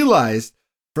I realized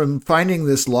from finding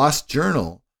this lost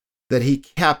journal that he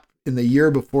kept in the year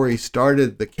before he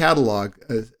started the catalog,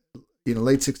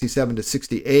 late 67 to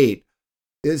 68,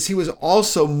 is he was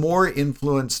also more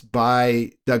influenced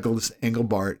by Douglas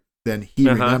Engelbart than he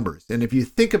remembers. And if you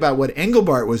think about what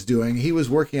Engelbart was doing, he was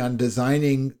working on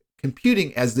designing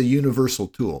computing as the universal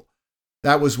tool.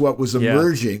 That was what was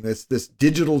emerging, this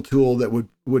digital tool that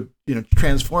would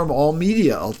transform all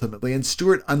media ultimately. And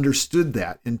Stewart understood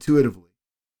that intuitively,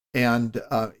 and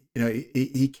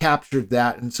he captured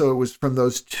that. And so it was from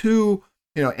those two,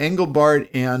 Engelbart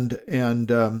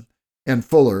and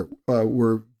Fuller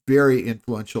were very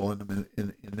influential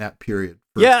in that period.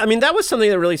 Yeah, I mean, that was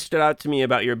something that really stood out to me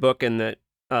about your book, and that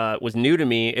was new to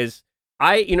me. Is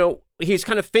he's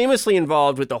kind of famously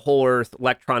involved with the Whole Earth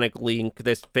Electronic Link,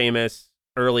 this famous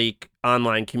early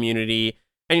online community.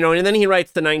 And, and then he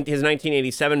writes his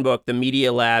 1987 book, The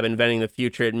Media Lab, Inventing the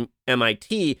Future at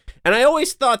MIT. And I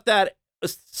always saw that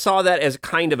as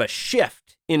kind of a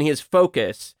shift in his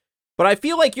focus. But I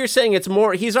feel like you're saying it's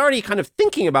more, he's already kind of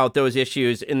thinking about those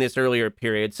issues in this earlier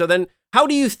period. So then how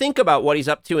do you think about what he's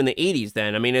up to in the 80s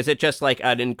then? I mean, is it just like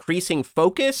an increasing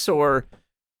focus, or?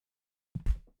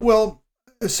 Well,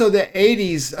 so the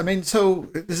 80s, I mean,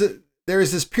 there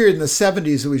is this period in the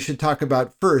 70s that we should talk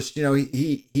about first.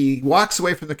 He walks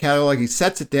away from the catalog, he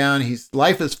sets it down, his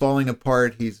life is falling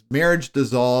apart, his marriage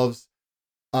dissolves,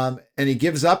 and he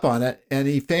gives up on it. And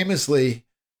he famously,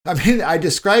 I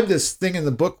describe this thing in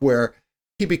the book where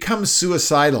he becomes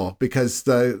suicidal because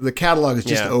the catalog is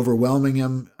just overwhelming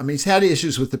him. I mean, he's had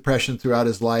issues with depression throughout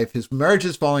his life. His marriage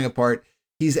is falling apart.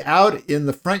 He's out in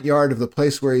the front yard of the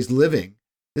place where he's living.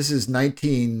 This is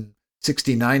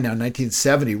 1969 now,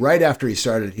 1970, right after he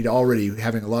started. He'd already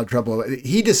having a lot of trouble.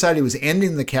 He decided he was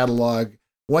ending the catalog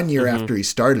 1 year after he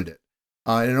started it.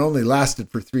 And it only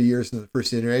lasted for 3 years in the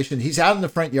first iteration. He's out in the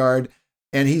front yard,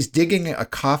 and he's digging a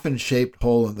coffin-shaped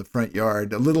hole in the front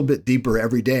yard, a little bit deeper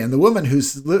every day. And the woman who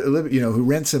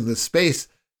rents him the space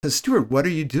says, "Stewart, what are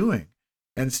you doing?"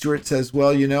 And Stewart says,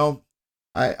 "Well,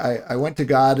 I went to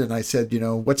God and I said,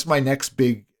 what's my next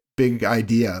big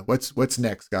idea? What's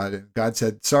next, God?" And God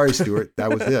said, "Sorry, Stewart,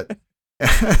 that was it."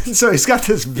 And so he's got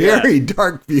this very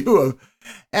dark view of,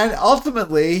 and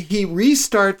ultimately he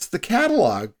restarts the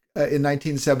catalog in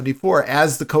 1974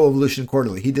 as the Coevolution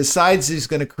Quarterly. He decides he's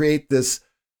going to create this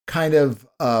kind of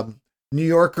New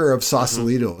Yorker of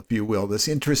Sausalito, if you will, this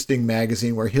interesting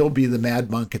magazine where he'll be the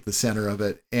mad monk at the center of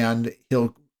it, and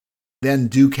he'll then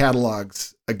do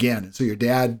catalogs again. So your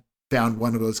dad found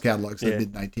one of those catalogs in the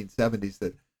mid-1970s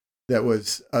that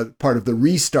was part of the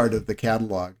restart of the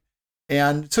catalog.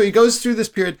 And so he goes through this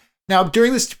period. Now,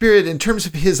 during this period, in terms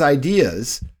of his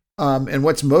ideas and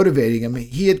what's motivating him,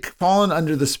 he had fallen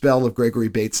under the spell of Gregory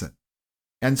Bateson.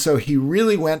 And so he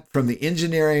really went from the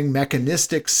engineering,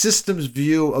 mechanistic, systems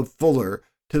view of Fuller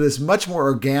to this much more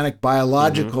organic,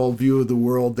 biological view of the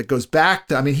world that goes back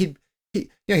to, he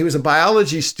was a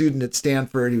biology student at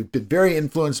Stanford. He'd been very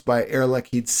influenced by Ehrlich.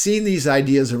 He'd seen these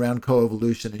ideas around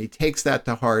coevolution, and he takes that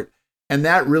to heart. And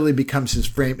that really becomes his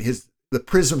frame, the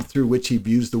prism through which he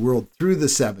views the world through the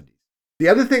 70s. The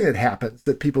other thing that happens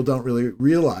that people don't really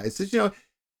realize is,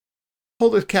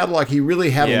 Fuller's catalog, he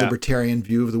really had a libertarian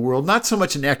view of the world, not so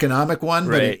much an economic one,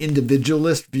 but an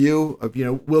individualist view of,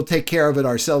 we'll take care of it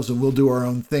ourselves and we'll do our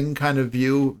own thing kind of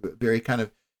view, very kind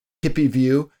of hippie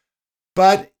view.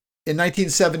 But in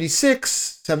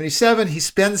 1976, 77, he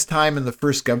spends time in the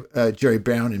first Jerry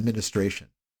Brown administration.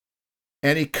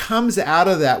 And he comes out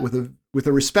of that with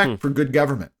a respect for good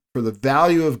government, for the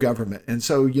value of government. And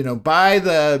so, by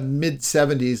the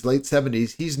mid-70s, late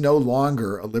 70s, he's no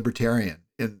longer a libertarian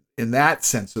in that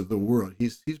sense of the word.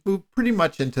 He's moved pretty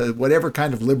much into whatever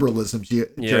kind of liberalism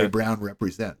Jerry Brown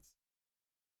represents.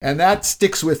 And that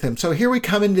sticks with him. So here we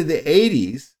come into the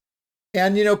 80s,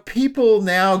 And, people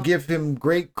now give him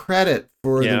great credit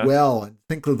for the well and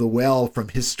think of the well from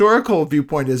historical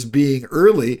viewpoint as being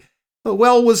early. The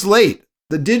well was late.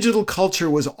 The digital culture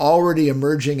was already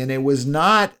emerging, and it was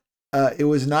not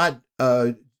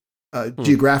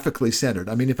geographically centered.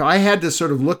 I mean, if I had to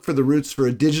sort of look for the roots for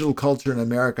a digital culture in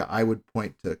America, I would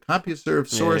point to CompuServe,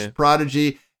 Source,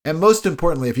 Prodigy, and most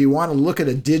importantly, if you want to look at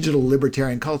a digital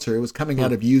libertarian culture, it was coming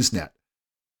out of Usenet,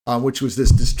 which was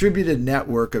this distributed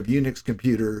network of Unix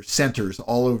computer centers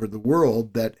all over the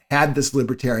world that had this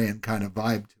libertarian kind of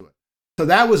vibe to it. So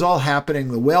that was all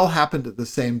happening. The well happened at the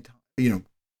same time,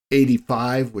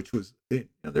 85, which was,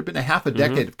 there'd been a half a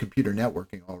decade of computer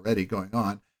networking already going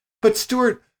on. But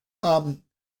Stewart,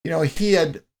 he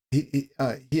had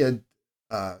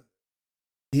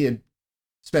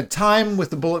spent time with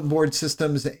the bulletin board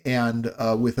systems and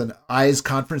with an EYES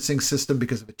conferencing system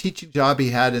because of a teaching job he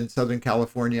had in Southern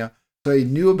California. So he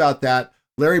knew about that.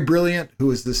 Larry Brilliant, who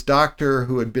was this doctor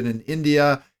who had been in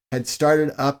India, had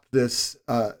started up this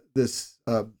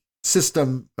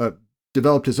system,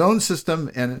 developed his own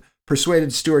system, and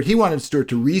persuaded Stewart. He wanted Stewart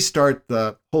to restart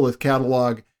the Holeth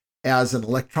catalog as an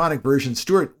electronic version.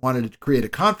 Stewart wanted to create a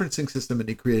conferencing system, and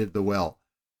he created the well.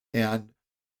 And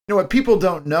what people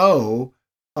don't know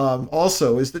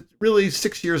also is that really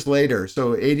 6 years later,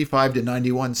 so 85 to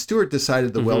 91, Stewart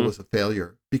decided the well was a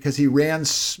failure because he ran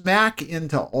smack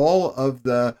into all of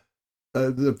the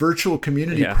virtual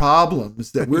community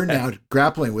problems that we're now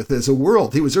grappling with as a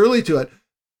world. He was early to it.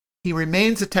 He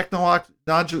remains a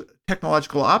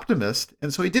technological optimist,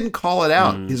 and so he didn't call it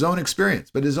out, his own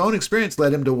experience. But his own experience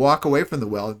led him to walk away from the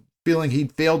well, feeling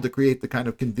he'd failed to create the kind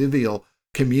of convivial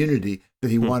community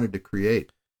that he wanted to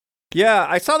create. Yeah,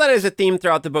 I saw that as a theme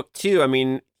throughout the book, too. I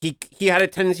mean, he had a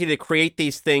tendency to create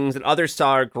these things that others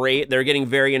saw are great. They're getting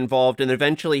very involved, and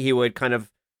eventually he would kind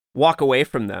of walk away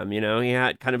from them. He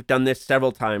had kind of done this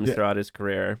several times throughout his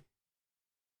career.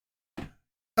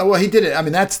 Oh, well, he did it. I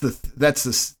mean, that's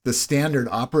the standard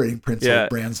operating principle of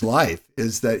Brand's life,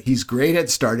 is that he's great at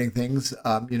starting things.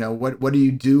 What do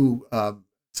you do?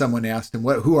 Someone asked him,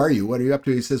 who are you? What are you up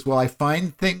to? He says, well, I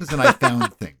find things and I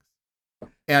found things.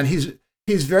 And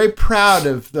he's very proud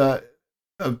of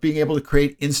being able to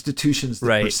create institutions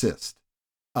that persist.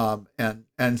 And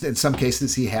in some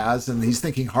cases he has, and he's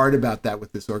thinking hard about that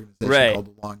with this organization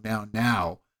called the Long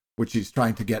Now, which he's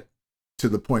trying to get to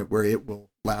the point where it will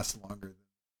last longer than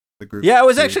the group. Yeah, I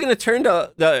was actually going to turn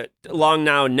to the Long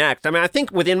Now next. I mean, I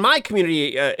think within my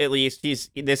community, at least,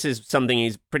 this is something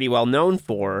he's pretty well known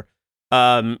for,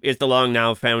 is the Long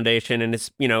Now Foundation, and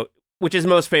it's, which is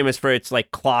most famous for its like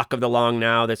clock of the Long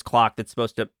Now, this clock that's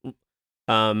supposed to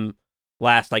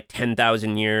last like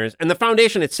 10,000 years. And the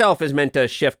foundation itself is meant to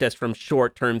shift us from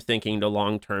short-term thinking to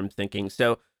long-term thinking.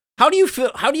 So how do you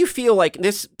feel like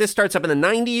this starts up in the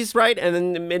 90s, right? And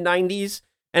then the mid 90s.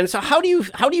 And so how do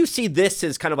you see this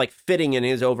as kind of like fitting in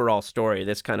his overall story,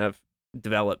 this kind of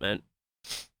development?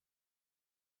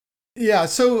 Yeah.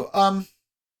 So,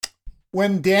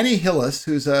 when Danny Hillis,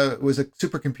 who was a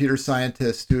supercomputer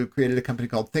scientist who created a company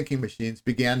called Thinking Machines,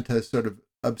 began to sort of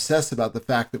obsess about the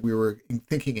fact that we were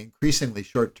thinking increasingly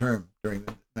short term during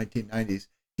the 1990s,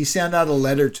 he sent out a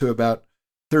letter to about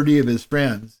 30 of his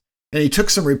friends, and he took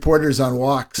some reporters on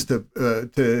walks to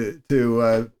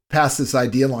pass this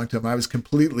idea along to him. I was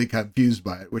completely confused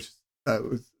by it, which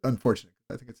was unfortunate.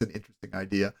 I think it's an interesting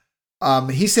idea.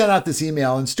 He sent out this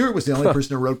email, and Stewart was the only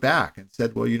person who wrote back and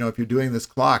said, well, if you're doing this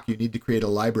clock, you need to create a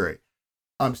library.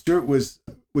 Stewart was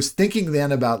thinking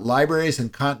then about libraries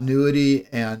and continuity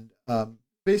and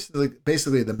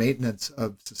basically the maintenance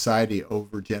of society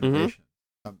over generations.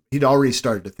 He'd already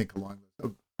started to think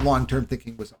long-term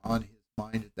thinking was on his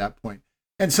mind at that point.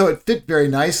 And so it fit very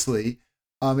nicely.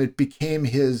 It became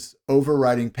his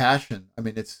overriding passion. I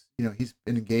mean, he's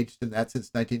been engaged in that since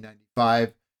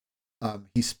 1995.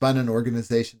 He spun an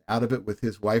organization out of it with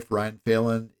his wife, Ryan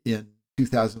Phelan, in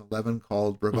 2011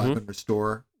 called Revive and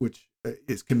Restore, which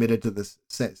is committed to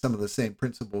some of the same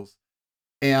principles.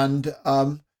 And,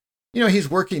 he's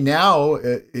working now.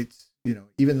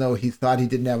 Even though he thought he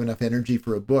didn't have enough energy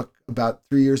for a book, about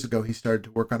 3 years ago, he started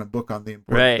to work on a book on the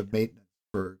importance of maintenance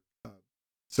for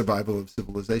survival of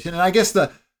civilization. And I guess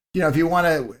if you want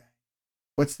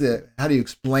to, how do you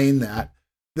explain that?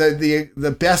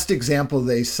 The best example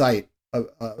they cite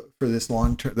for this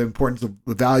long-term, the importance of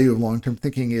the value of long-term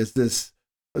thinking is this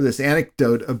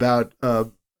anecdote about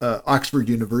Oxford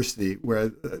University, where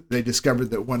they discovered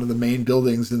that one of the main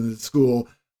buildings in the school,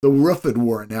 the roof had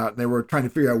worn out, and they were trying to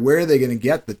figure out where are they going to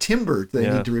get the timber they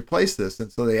need to replace this.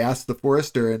 And so they asked the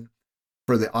forester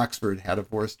for the Oxford had a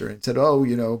forester and said,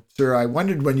 "Oh, sir, I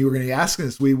wondered when you were going to ask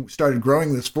this. We started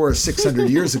growing this forest 600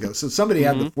 years ago." So somebody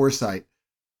had the foresight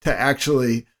to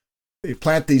actually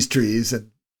plant these trees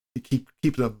and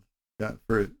keep them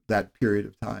for that period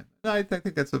of time. And I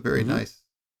think that's a very nice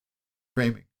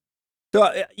framing.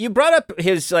 So you brought up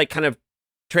his like kind of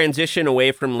transition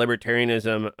away from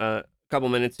libertarianism a couple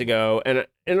minutes ago,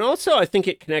 and also I think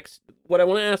it connects. What I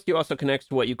want to ask you also connects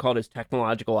to what you called as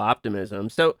technological optimism.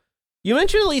 So you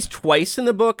mentioned at least twice in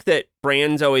the book that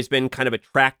Brand's always been kind of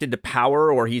attracted to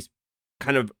power, or he's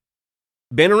kind of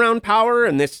been around power,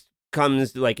 and this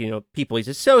comes like, people he's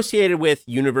associated with,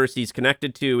 universities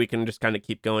connected to. We can just kind of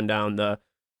keep going down the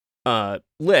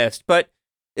list, but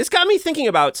it's got me thinking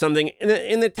about something.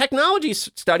 In the technology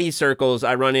study circles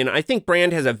I run in, I think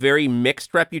Brand has a very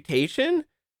mixed reputation.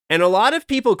 And a lot of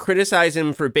people criticize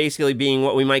him for basically being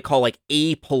what we might call like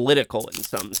apolitical in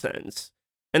some sense.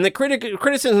 And the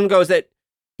criticism goes that,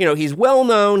 he's well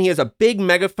known. He has a big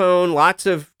megaphone, lots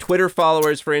of Twitter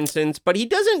followers, for instance, but he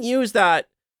doesn't use that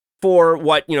for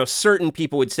what, certain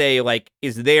people would say, like,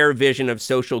 is their vision of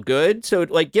social good. So,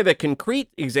 like, give a concrete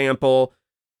example.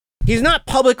 He's not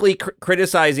publicly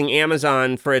criticizing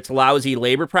Amazon for its lousy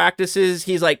labor practices.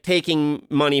 He's like taking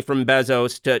money from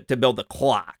Bezos to build the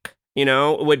clock.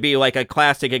 It would be like a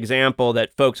classic example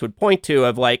that folks would point to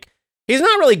of like, he's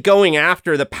not really going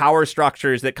after the power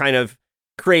structures that kind of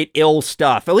create ill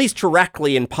stuff, at least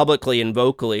directly and publicly and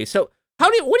vocally. So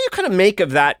what do you kind of make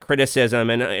of that criticism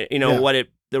and,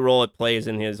 the role it plays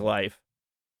in his life?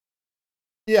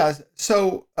 Yeah.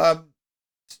 So,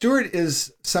 Stewart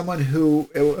is someone who,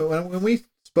 when we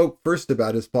spoke first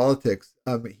about his politics,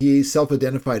 he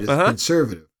self-identified as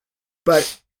conservative,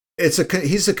 but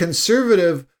he's a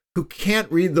conservative who can't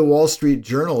read the Wall Street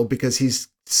Journal because he's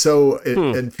so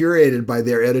infuriated by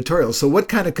their editorials. So what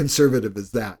kind of conservative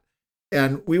is that?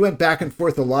 And we went back and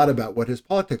forth a lot about what his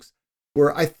politics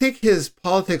were. I think his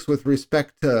politics with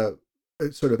respect to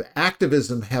sort of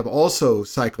activism have also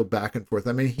cycled back and forth.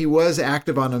 I mean, he was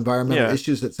active on environmental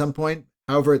issues at some point.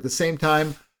 However, at the same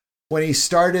time, when he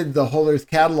started the Whole Earth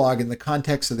Catalog in the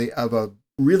context of a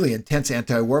really intense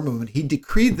anti-war movement, he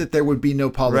decreed that there would be no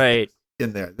politics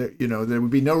in there. There would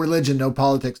be no religion, no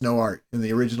politics, no art in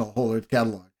the original Whole Earth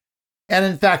Catalog. And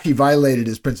in fact, he violated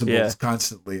his principles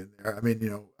constantly in there. I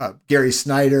mean, Gary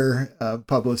Snyder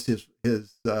published his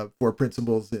 4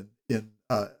 principles in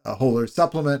a Whole Earth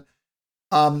supplement.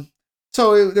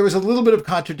 So there was a little bit of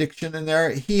contradiction in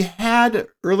there. He had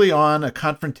early on a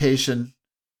confrontation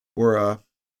where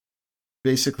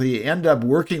basically he ended up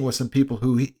working with some people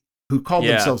who called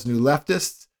themselves New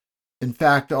Leftists. In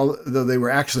fact, although they were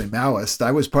actually Maoist,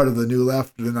 I was part of the New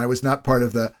Left, and I was not part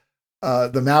of the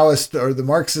Maoist or the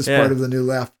Marxist part of the New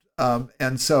Left.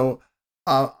 And so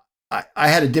I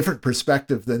had a different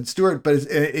perspective than Stewart, but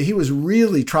he was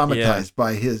really traumatized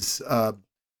by his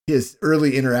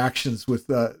early interactions with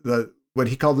the what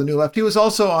he called the New Left. He was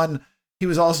also on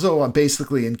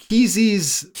basically in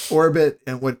Kesey's orbit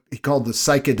and what he called the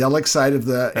psychedelic side of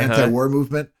the anti-war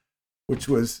movement, which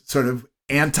was sort of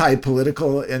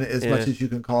anti-political in as much as you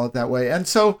can call it that way. And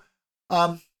so,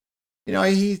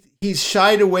 he's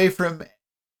shied away from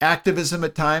activism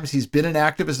at times. He's been an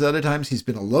activist at other times. He's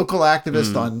been a local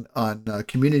activist on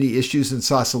community issues in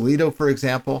Sausalito, for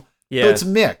example. So it's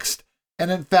mixed.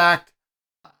 And in fact,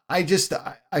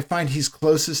 I find he's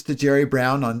closest to Jerry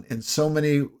Brown in so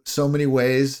many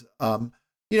ways.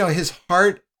 His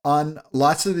heart on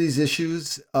lots of these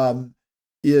issues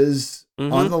is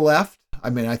on the left. I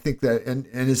mean, I think that, and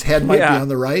his head might be on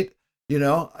the right,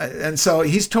 and so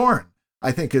he's torn,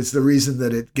 I think, is the reason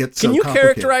that it gets so complicated. Can you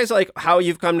characterize like how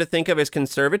you've come to think of his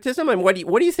conservatism? And what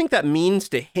do you think that means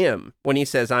to him when he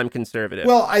says I'm conservative?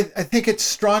 Well, I think it's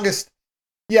strongest.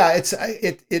 Yeah,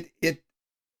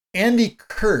 Andrew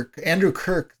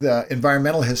Kirk, the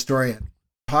environmental historian,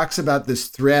 talks about this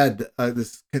thread,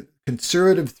 this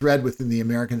conservative thread within the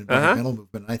American environmental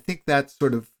movement. I think that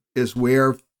sort of is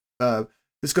where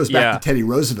this goes back to Teddy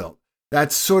Roosevelt.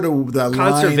 That's sort of the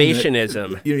conservationism.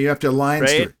 Line that, you have to align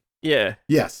through. Yeah.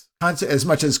 Yes. As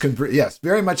much as yes,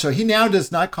 very much so. He now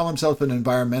does not call himself an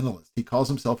environmentalist. He calls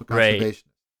himself a conservationist,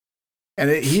 and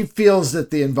he feels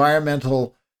that the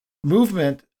environmental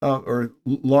movement or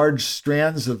large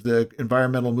strands of the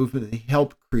environmental movement that he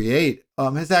helped create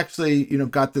has actually,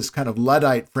 got this kind of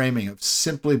Luddite framing of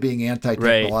simply being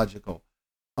anti-technological,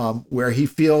 where he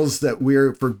feels that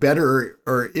we're, for better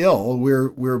or ill,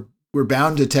 we're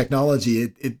bound to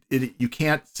technology. You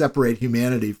can't separate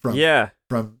humanity from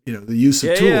the use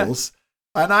of tools.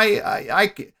 And I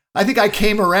think I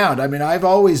came around. I mean, I've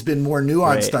always been more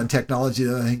nuanced on technology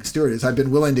than I think Stewart is. I've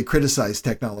been willing to criticize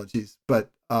technologies,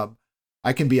 but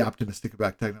I can be optimistic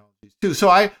about technologies too. So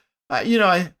I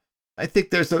think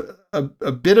there's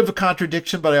a bit of a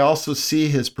contradiction, but I also see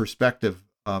his perspective,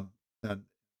 and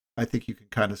I think you can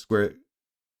kind of square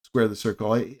the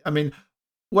circle. I mean,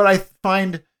 what I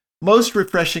find most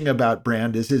refreshing about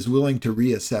Brand is he's willing to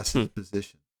reassess his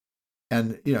position,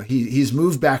 and he's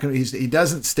moved back, and he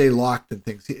doesn't stay locked in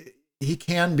things. He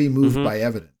can be moved by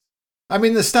evidence. I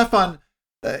mean, the stuff on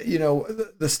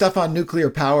the stuff on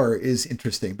nuclear power is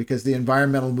interesting because the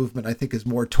environmental movement, I think, is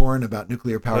more torn about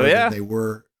nuclear power than they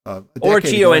were. Or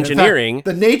geoengineering. Fact,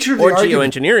 the nature of the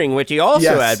geoengineering, which he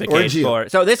also advocates for.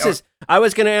 So this is, I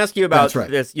was going to ask you about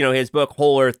this, his book,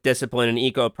 Whole Earth Discipline and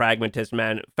Eco-Pragmatist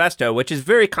Manifesto, which is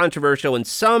very controversial in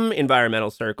some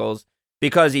environmental circles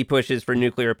because he pushes for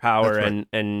nuclear power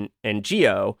and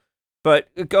geo. But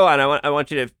go on, I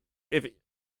want you to...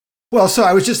 Well, so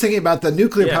I was just thinking about the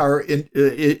nuclear power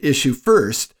issue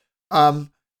first,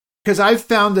 because I've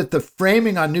found that the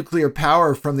framing on nuclear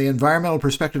power from the environmental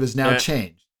perspective has now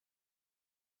changed.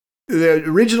 The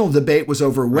original debate was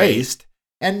over waste,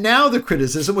 and now the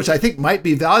criticism, which I think might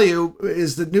be value,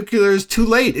 is that nuclear is too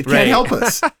late. It can't help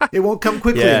us. It won't come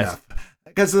quickly enough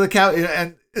because of the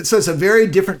and so it's a very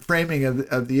different framing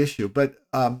of the issue. But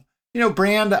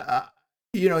Brand,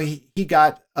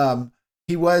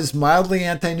 he was mildly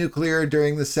anti-nuclear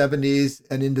during the 70s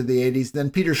and into the 80s.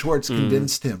 Then Peter Schwartz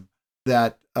convinced him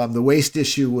that the waste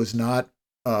issue was not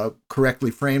correctly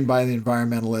framed by the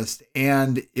environmentalists,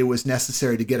 and it was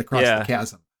necessary to get across the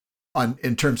chasm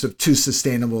in terms of two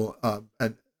sustainable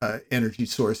energy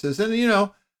sources. And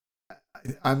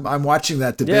I'm watching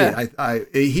that debate.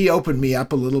 He opened me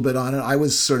up a little bit on it. I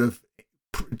was sort of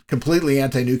completely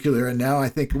anti-nuclear, and now I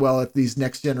think, well, if these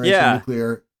next generation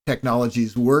nuclear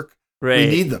technologies work, we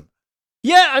need them.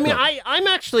 Yeah, I mean, I'm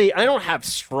actually, I don't have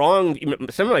strong,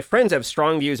 some of my friends have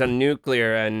strong views on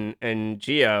nuclear and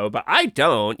geo, but I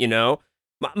don't,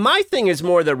 My thing is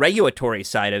more the regulatory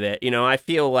side of it. I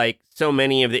feel like so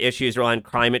many of the issues around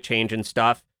climate change and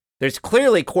stuff, there's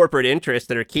clearly corporate interests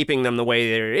that are keeping them the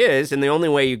way there is, and the only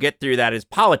way you get through that is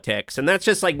politics. And that's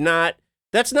just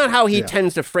that's not how he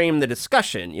tends to frame the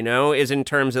discussion, is in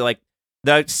terms of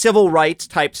the civil rights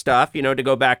type stuff, to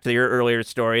go back to your earlier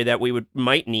story that we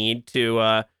might need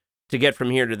to get from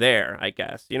here to there, I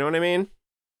guess. You know what I mean?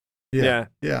 Yeah.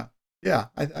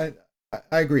 I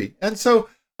agree. And so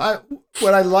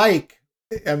what I like,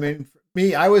 I mean, for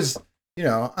me, I was,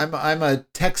 I'm a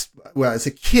as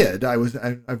a kid,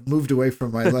 I've moved away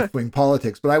from my left-wing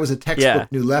politics, but I was a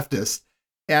textbook new leftist,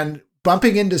 and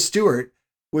bumping into Stewart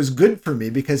was good for me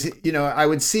because, I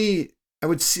would see,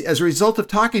 as a result of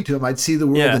talking to him, I'd see the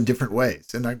world in different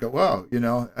ways. And I'd go, whoa,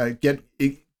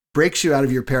 it breaks you out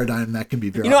of your paradigm, and that can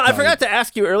be very I forgot to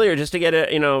ask you earlier, just to get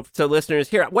it, so listeners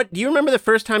here, do you remember the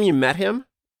first time you met him?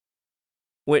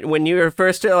 When you were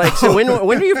first, so when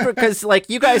were you, because,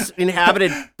 you guys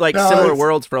inhabited, similar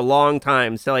worlds for a long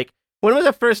time. So, when was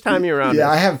the first time you were around? Yeah,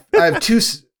 I have two,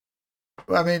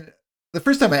 I mean, the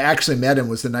first time I actually met him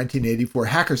was the 1984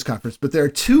 Hackers Conference, but there are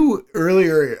two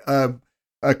earlier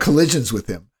collisions with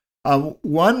him.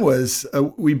 One was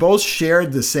we both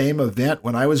shared the same event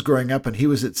when I was growing up and he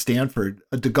was at Stanford.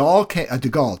 Charles de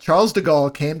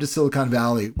Gaulle came to Silicon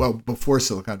Valley. Well, before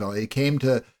Silicon Valley, he came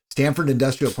to Stanford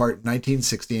Industrial Park in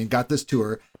 1960 and got this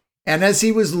tour. And as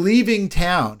he was leaving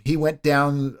town, he went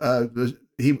down.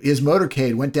 His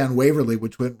motorcade went down Waverly,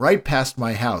 which went right past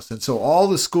my house. And so all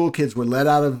the school kids were let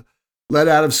out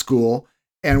of school.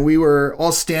 And we were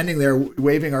all standing there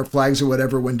waving our flags or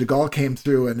whatever when de Gaulle came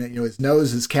through, and his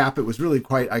nose, his cap, it was really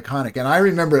quite iconic. And I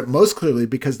remember it most clearly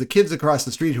because the kids across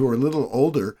the street who were a little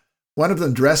older, one of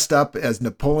them dressed up as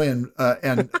Napoleon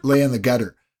and lay in the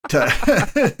gutter.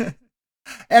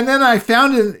 And then I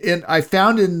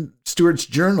found in Stewart's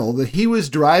journal that he was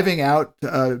driving out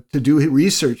to do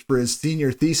research for his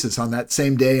senior thesis on that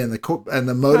same day, and the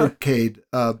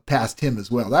motorcade passed him as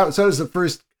well. That was the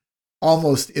first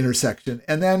almost intersection.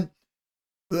 And then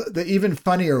the even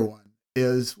funnier one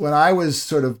is when I was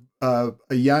sort of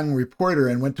a young reporter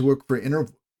and went to work for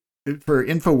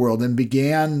InfoWorld and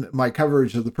began my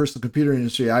coverage of the personal computer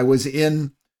industry. I was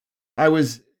in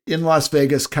Las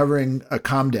Vegas covering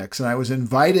Comdex, and I was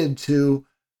invited to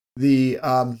the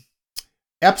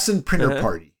Epson printer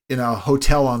party in a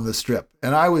hotel on the Strip.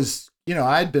 And I was,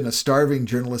 I'd been a starving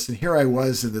journalist, and here I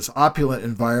was in this opulent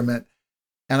environment.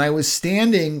 And I was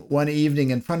standing one evening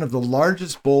in front of the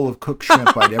largest bowl of cooked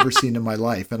shrimp I'd ever seen in my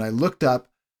life. And I looked up,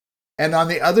 and on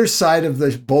the other side of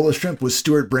the bowl of shrimp was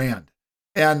Stewart Brand.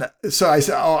 And so I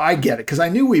said, oh, I get it. Because I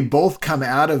knew we both come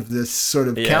out of this sort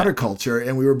of counterculture,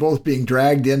 and we were both being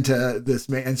dragged into this.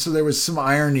 And so there was some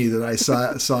irony that I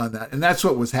saw in that. And that's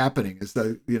what was happening is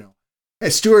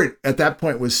Stewart at that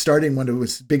point was starting one of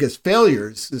his biggest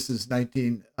failures. This is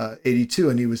 1982,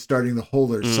 and he was starting the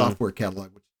Hohler software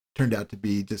catalog, which turned out to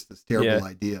be just this terrible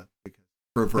idea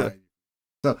for a variety.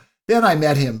 So then I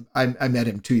met him. I met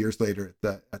him 2 years later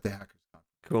at the Hackers Conference.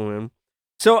 Cool, man.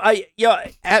 So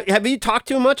have you talked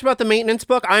to him much about the maintenance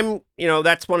book?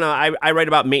 That's one I write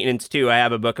about maintenance too. I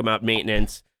have a book about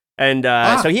maintenance, and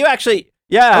so he actually,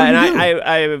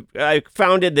 I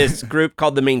founded this group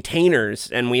called the Maintainers,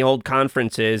 and we hold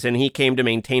conferences, and he came to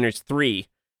Maintainers 3.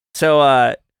 So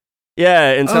I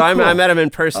met him in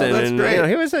person, and great.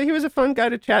 He was a fun guy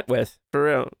to chat with, for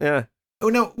real. Yeah. Oh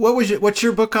no! What's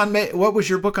your book on? What was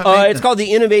your book on? It's called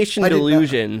The Innovation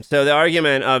Delusion. So the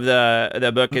argument of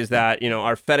the book is that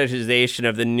our fetishization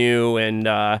of the new and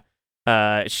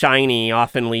shiny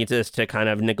often leads us to kind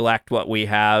of neglect what we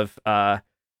have,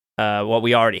 what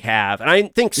we already have. And I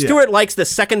think Stewart likes the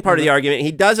second part of the argument.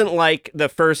 He doesn't like the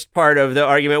first part of the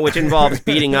argument, which involves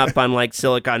beating up on like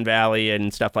Silicon Valley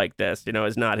and stuff like this.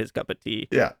 Is not his cup of tea.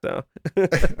 Yeah. So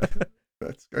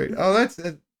that's great. Oh, that's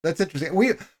interesting.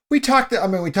 We talked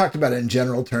about it in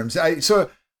general terms.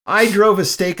 I drove a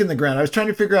stake in the ground. I was trying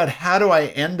to figure out how do I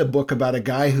end a book about a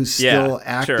guy who's still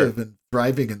active and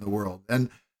thriving in the world. And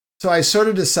so I sort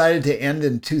of decided to end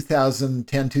in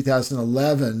 2010,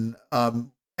 2011,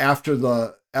 after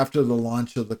the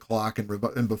launch of The Clock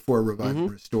and before Revive and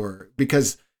Restore,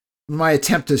 because my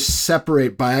attempt to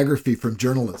separate biography from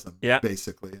journalism,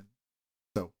 basically. And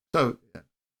so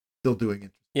still doing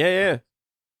it. Yeah.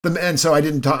 And so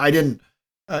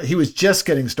he was just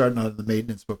getting started on the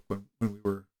maintenance book when we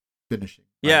were finishing.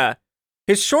 Right? Yeah.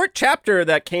 His short chapter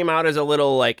that came out as a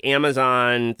little like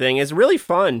Amazon thing is really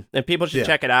fun, and people should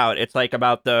check it out. It's like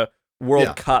about the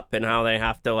World Cup and how they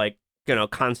have to like,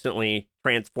 constantly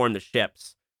transform the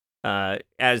ships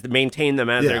maintain them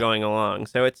as they're going along.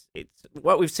 So it's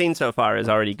what we've seen so far is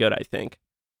already good, I think.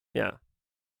 Yeah.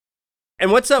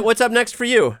 And what's up next for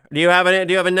you? Do you have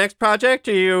a next project?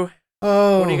 What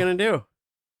are you going to do?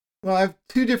 Well, I have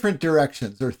 2 different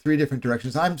directions or 3 different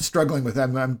directions. I'm struggling with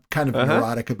them. I'm kind of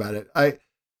neurotic about it.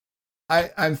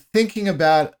 I'm thinking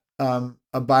about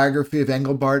a biography of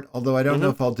Engelbart, although I don't know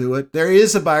if I'll do it. There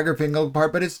is a biography of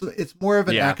Engelbart, but it's more of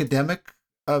an academic,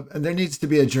 and there needs to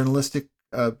be a journalistic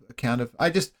account of.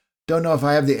 I just don't know if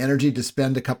I have the energy to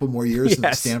spend a couple more years in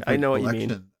the Stanford collection. What you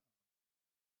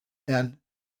mean.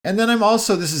 And then I'm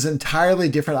also, this is entirely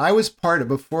different. I was part of,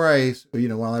 before I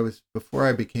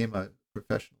became a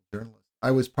professional journalist,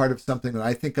 I was part of something that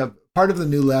I think of, part of the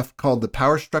New Left called the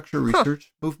Power Structure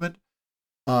Research Movement,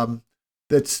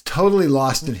 that's totally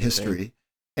lost in history.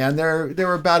 And there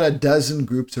were about a dozen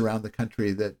groups around the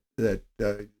country that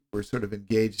were sort of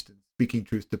engaged in speaking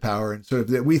truth to power, and sort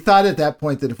of we thought at that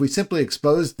point that if we simply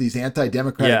exposed these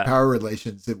anti-democratic power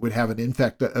relations, it would have an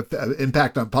impact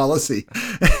on policy.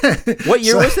 What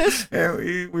year was this?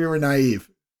 We were naive.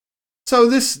 So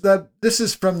this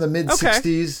is from the mid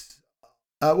 '60s.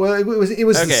 Well, it was the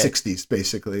 '60s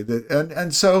basically,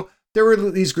 and so there were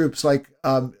these groups like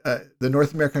the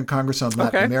North American Congress on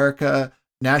Latin America,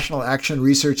 National Action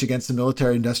Research Against the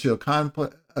Military-Industrial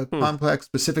Complex,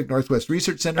 Pacific Northwest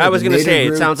Research Center. I was going to say,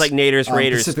 it sounds like Nader's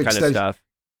Raiders kind of stuff.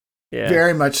 Yeah.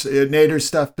 Very much Nader's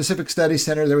stuff. Pacific Study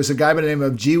Center. There was a guy by the name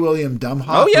of G. William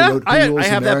Domhoff who wrote I Rules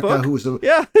have America, that book. who was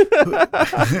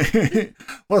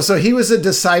well, so he was a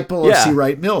disciple of C.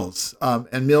 Wright Mills,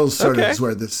 and Mills sort of is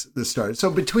where this started.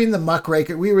 So between the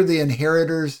muckraker, we were the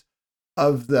inheritors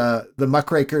of the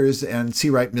muckrakers and C.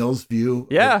 Wright Mills' view.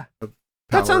 Yeah, of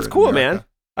that sounds cool, man.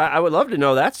 I would love to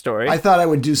know that story. I thought I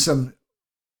would do some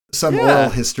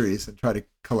oral histories and try to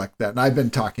collect that, and I've been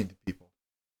talking to people.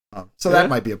 So that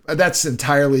might be that's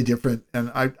entirely different, and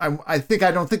I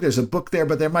don't think there's a book there,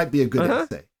 but there might be a good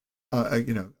essay,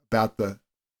 about the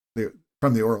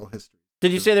from the oral history.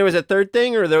 Did you say there was a third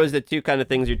thing, or those the 2 kind of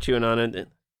things you're chewing on?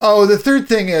 Oh, the third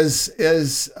thing is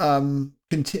I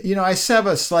have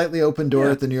a slightly open door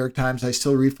at the New York Times. I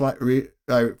still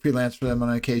freelance for them on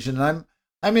occasion, and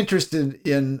I'm interested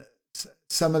in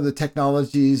some of the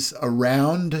technologies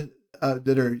around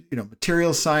that are,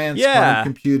 material science, quantum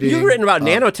computing. You've written about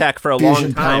nanotech for a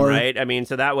long time, power. right? I mean,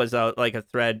 so that was like a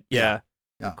thread. Yeah.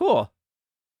 Cool.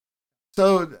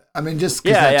 So, I mean, just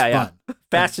because that's fun.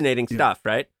 Fascinating stuff,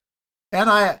 right? And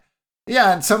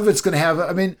and some of it's going to have,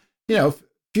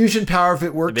 fusion power, if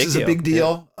it works, is a big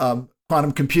deal. Yeah.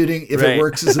 Quantum computing, if it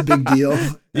works, is a big deal.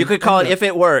 You could call it If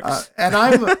It Works. And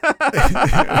I'm... That's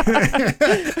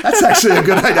actually a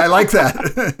good idea. I like that.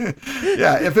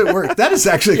 If it works. That is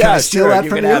actually kind of steal that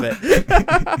from you. Have it.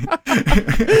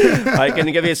 I can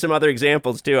give you some other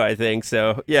examples too, I think.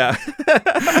 So, yeah.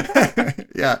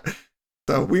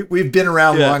 So we've been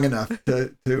around long enough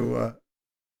to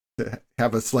to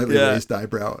have a slightly raised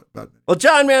eyebrow about it. Well,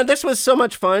 John, man, this was so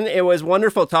much fun. It was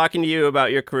wonderful talking to you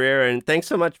about your career, and thanks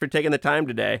so much for taking the time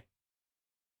today.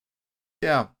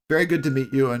 Yeah, very good to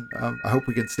meet you, and I hope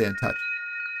we can stay in touch.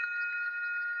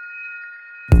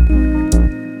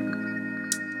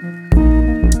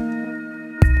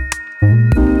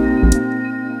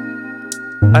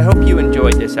 I hope you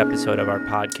enjoyed this episode of our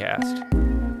podcast.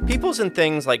 Peoples and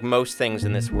things, like most things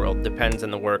in this world, depends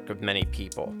on the work of many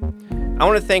people. I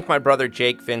want to thank my brother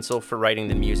Jake Vinsel for writing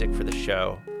the music for the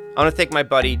show. I want to thank my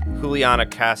buddy Juliana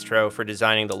Castro for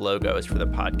designing the logos for the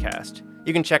podcast.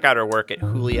 You can check out her work at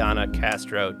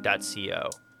julianacastro.co.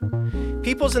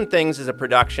 Peoples and Things is a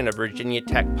production of Virginia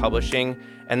Tech Publishing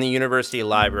and the University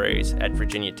Libraries at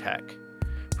Virginia Tech.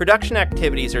 Production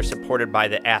activities are supported by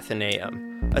the Athenaeum,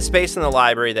 a space in the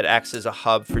library that acts as a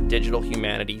hub for digital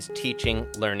humanities teaching,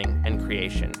 learning, and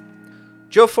creation.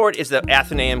 Joe Fort is the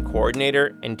Athenaeum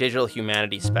coordinator and digital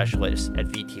humanities specialist at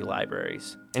VT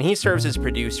Libraries, and he serves as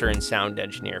producer and sound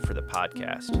engineer for the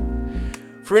podcast.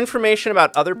 For information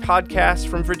about other podcasts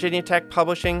from Virginia Tech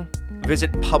Publishing,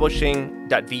 visit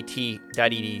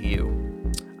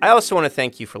publishing.vt.edu. I also want to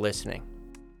thank you for listening.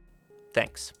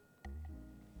 Thanks.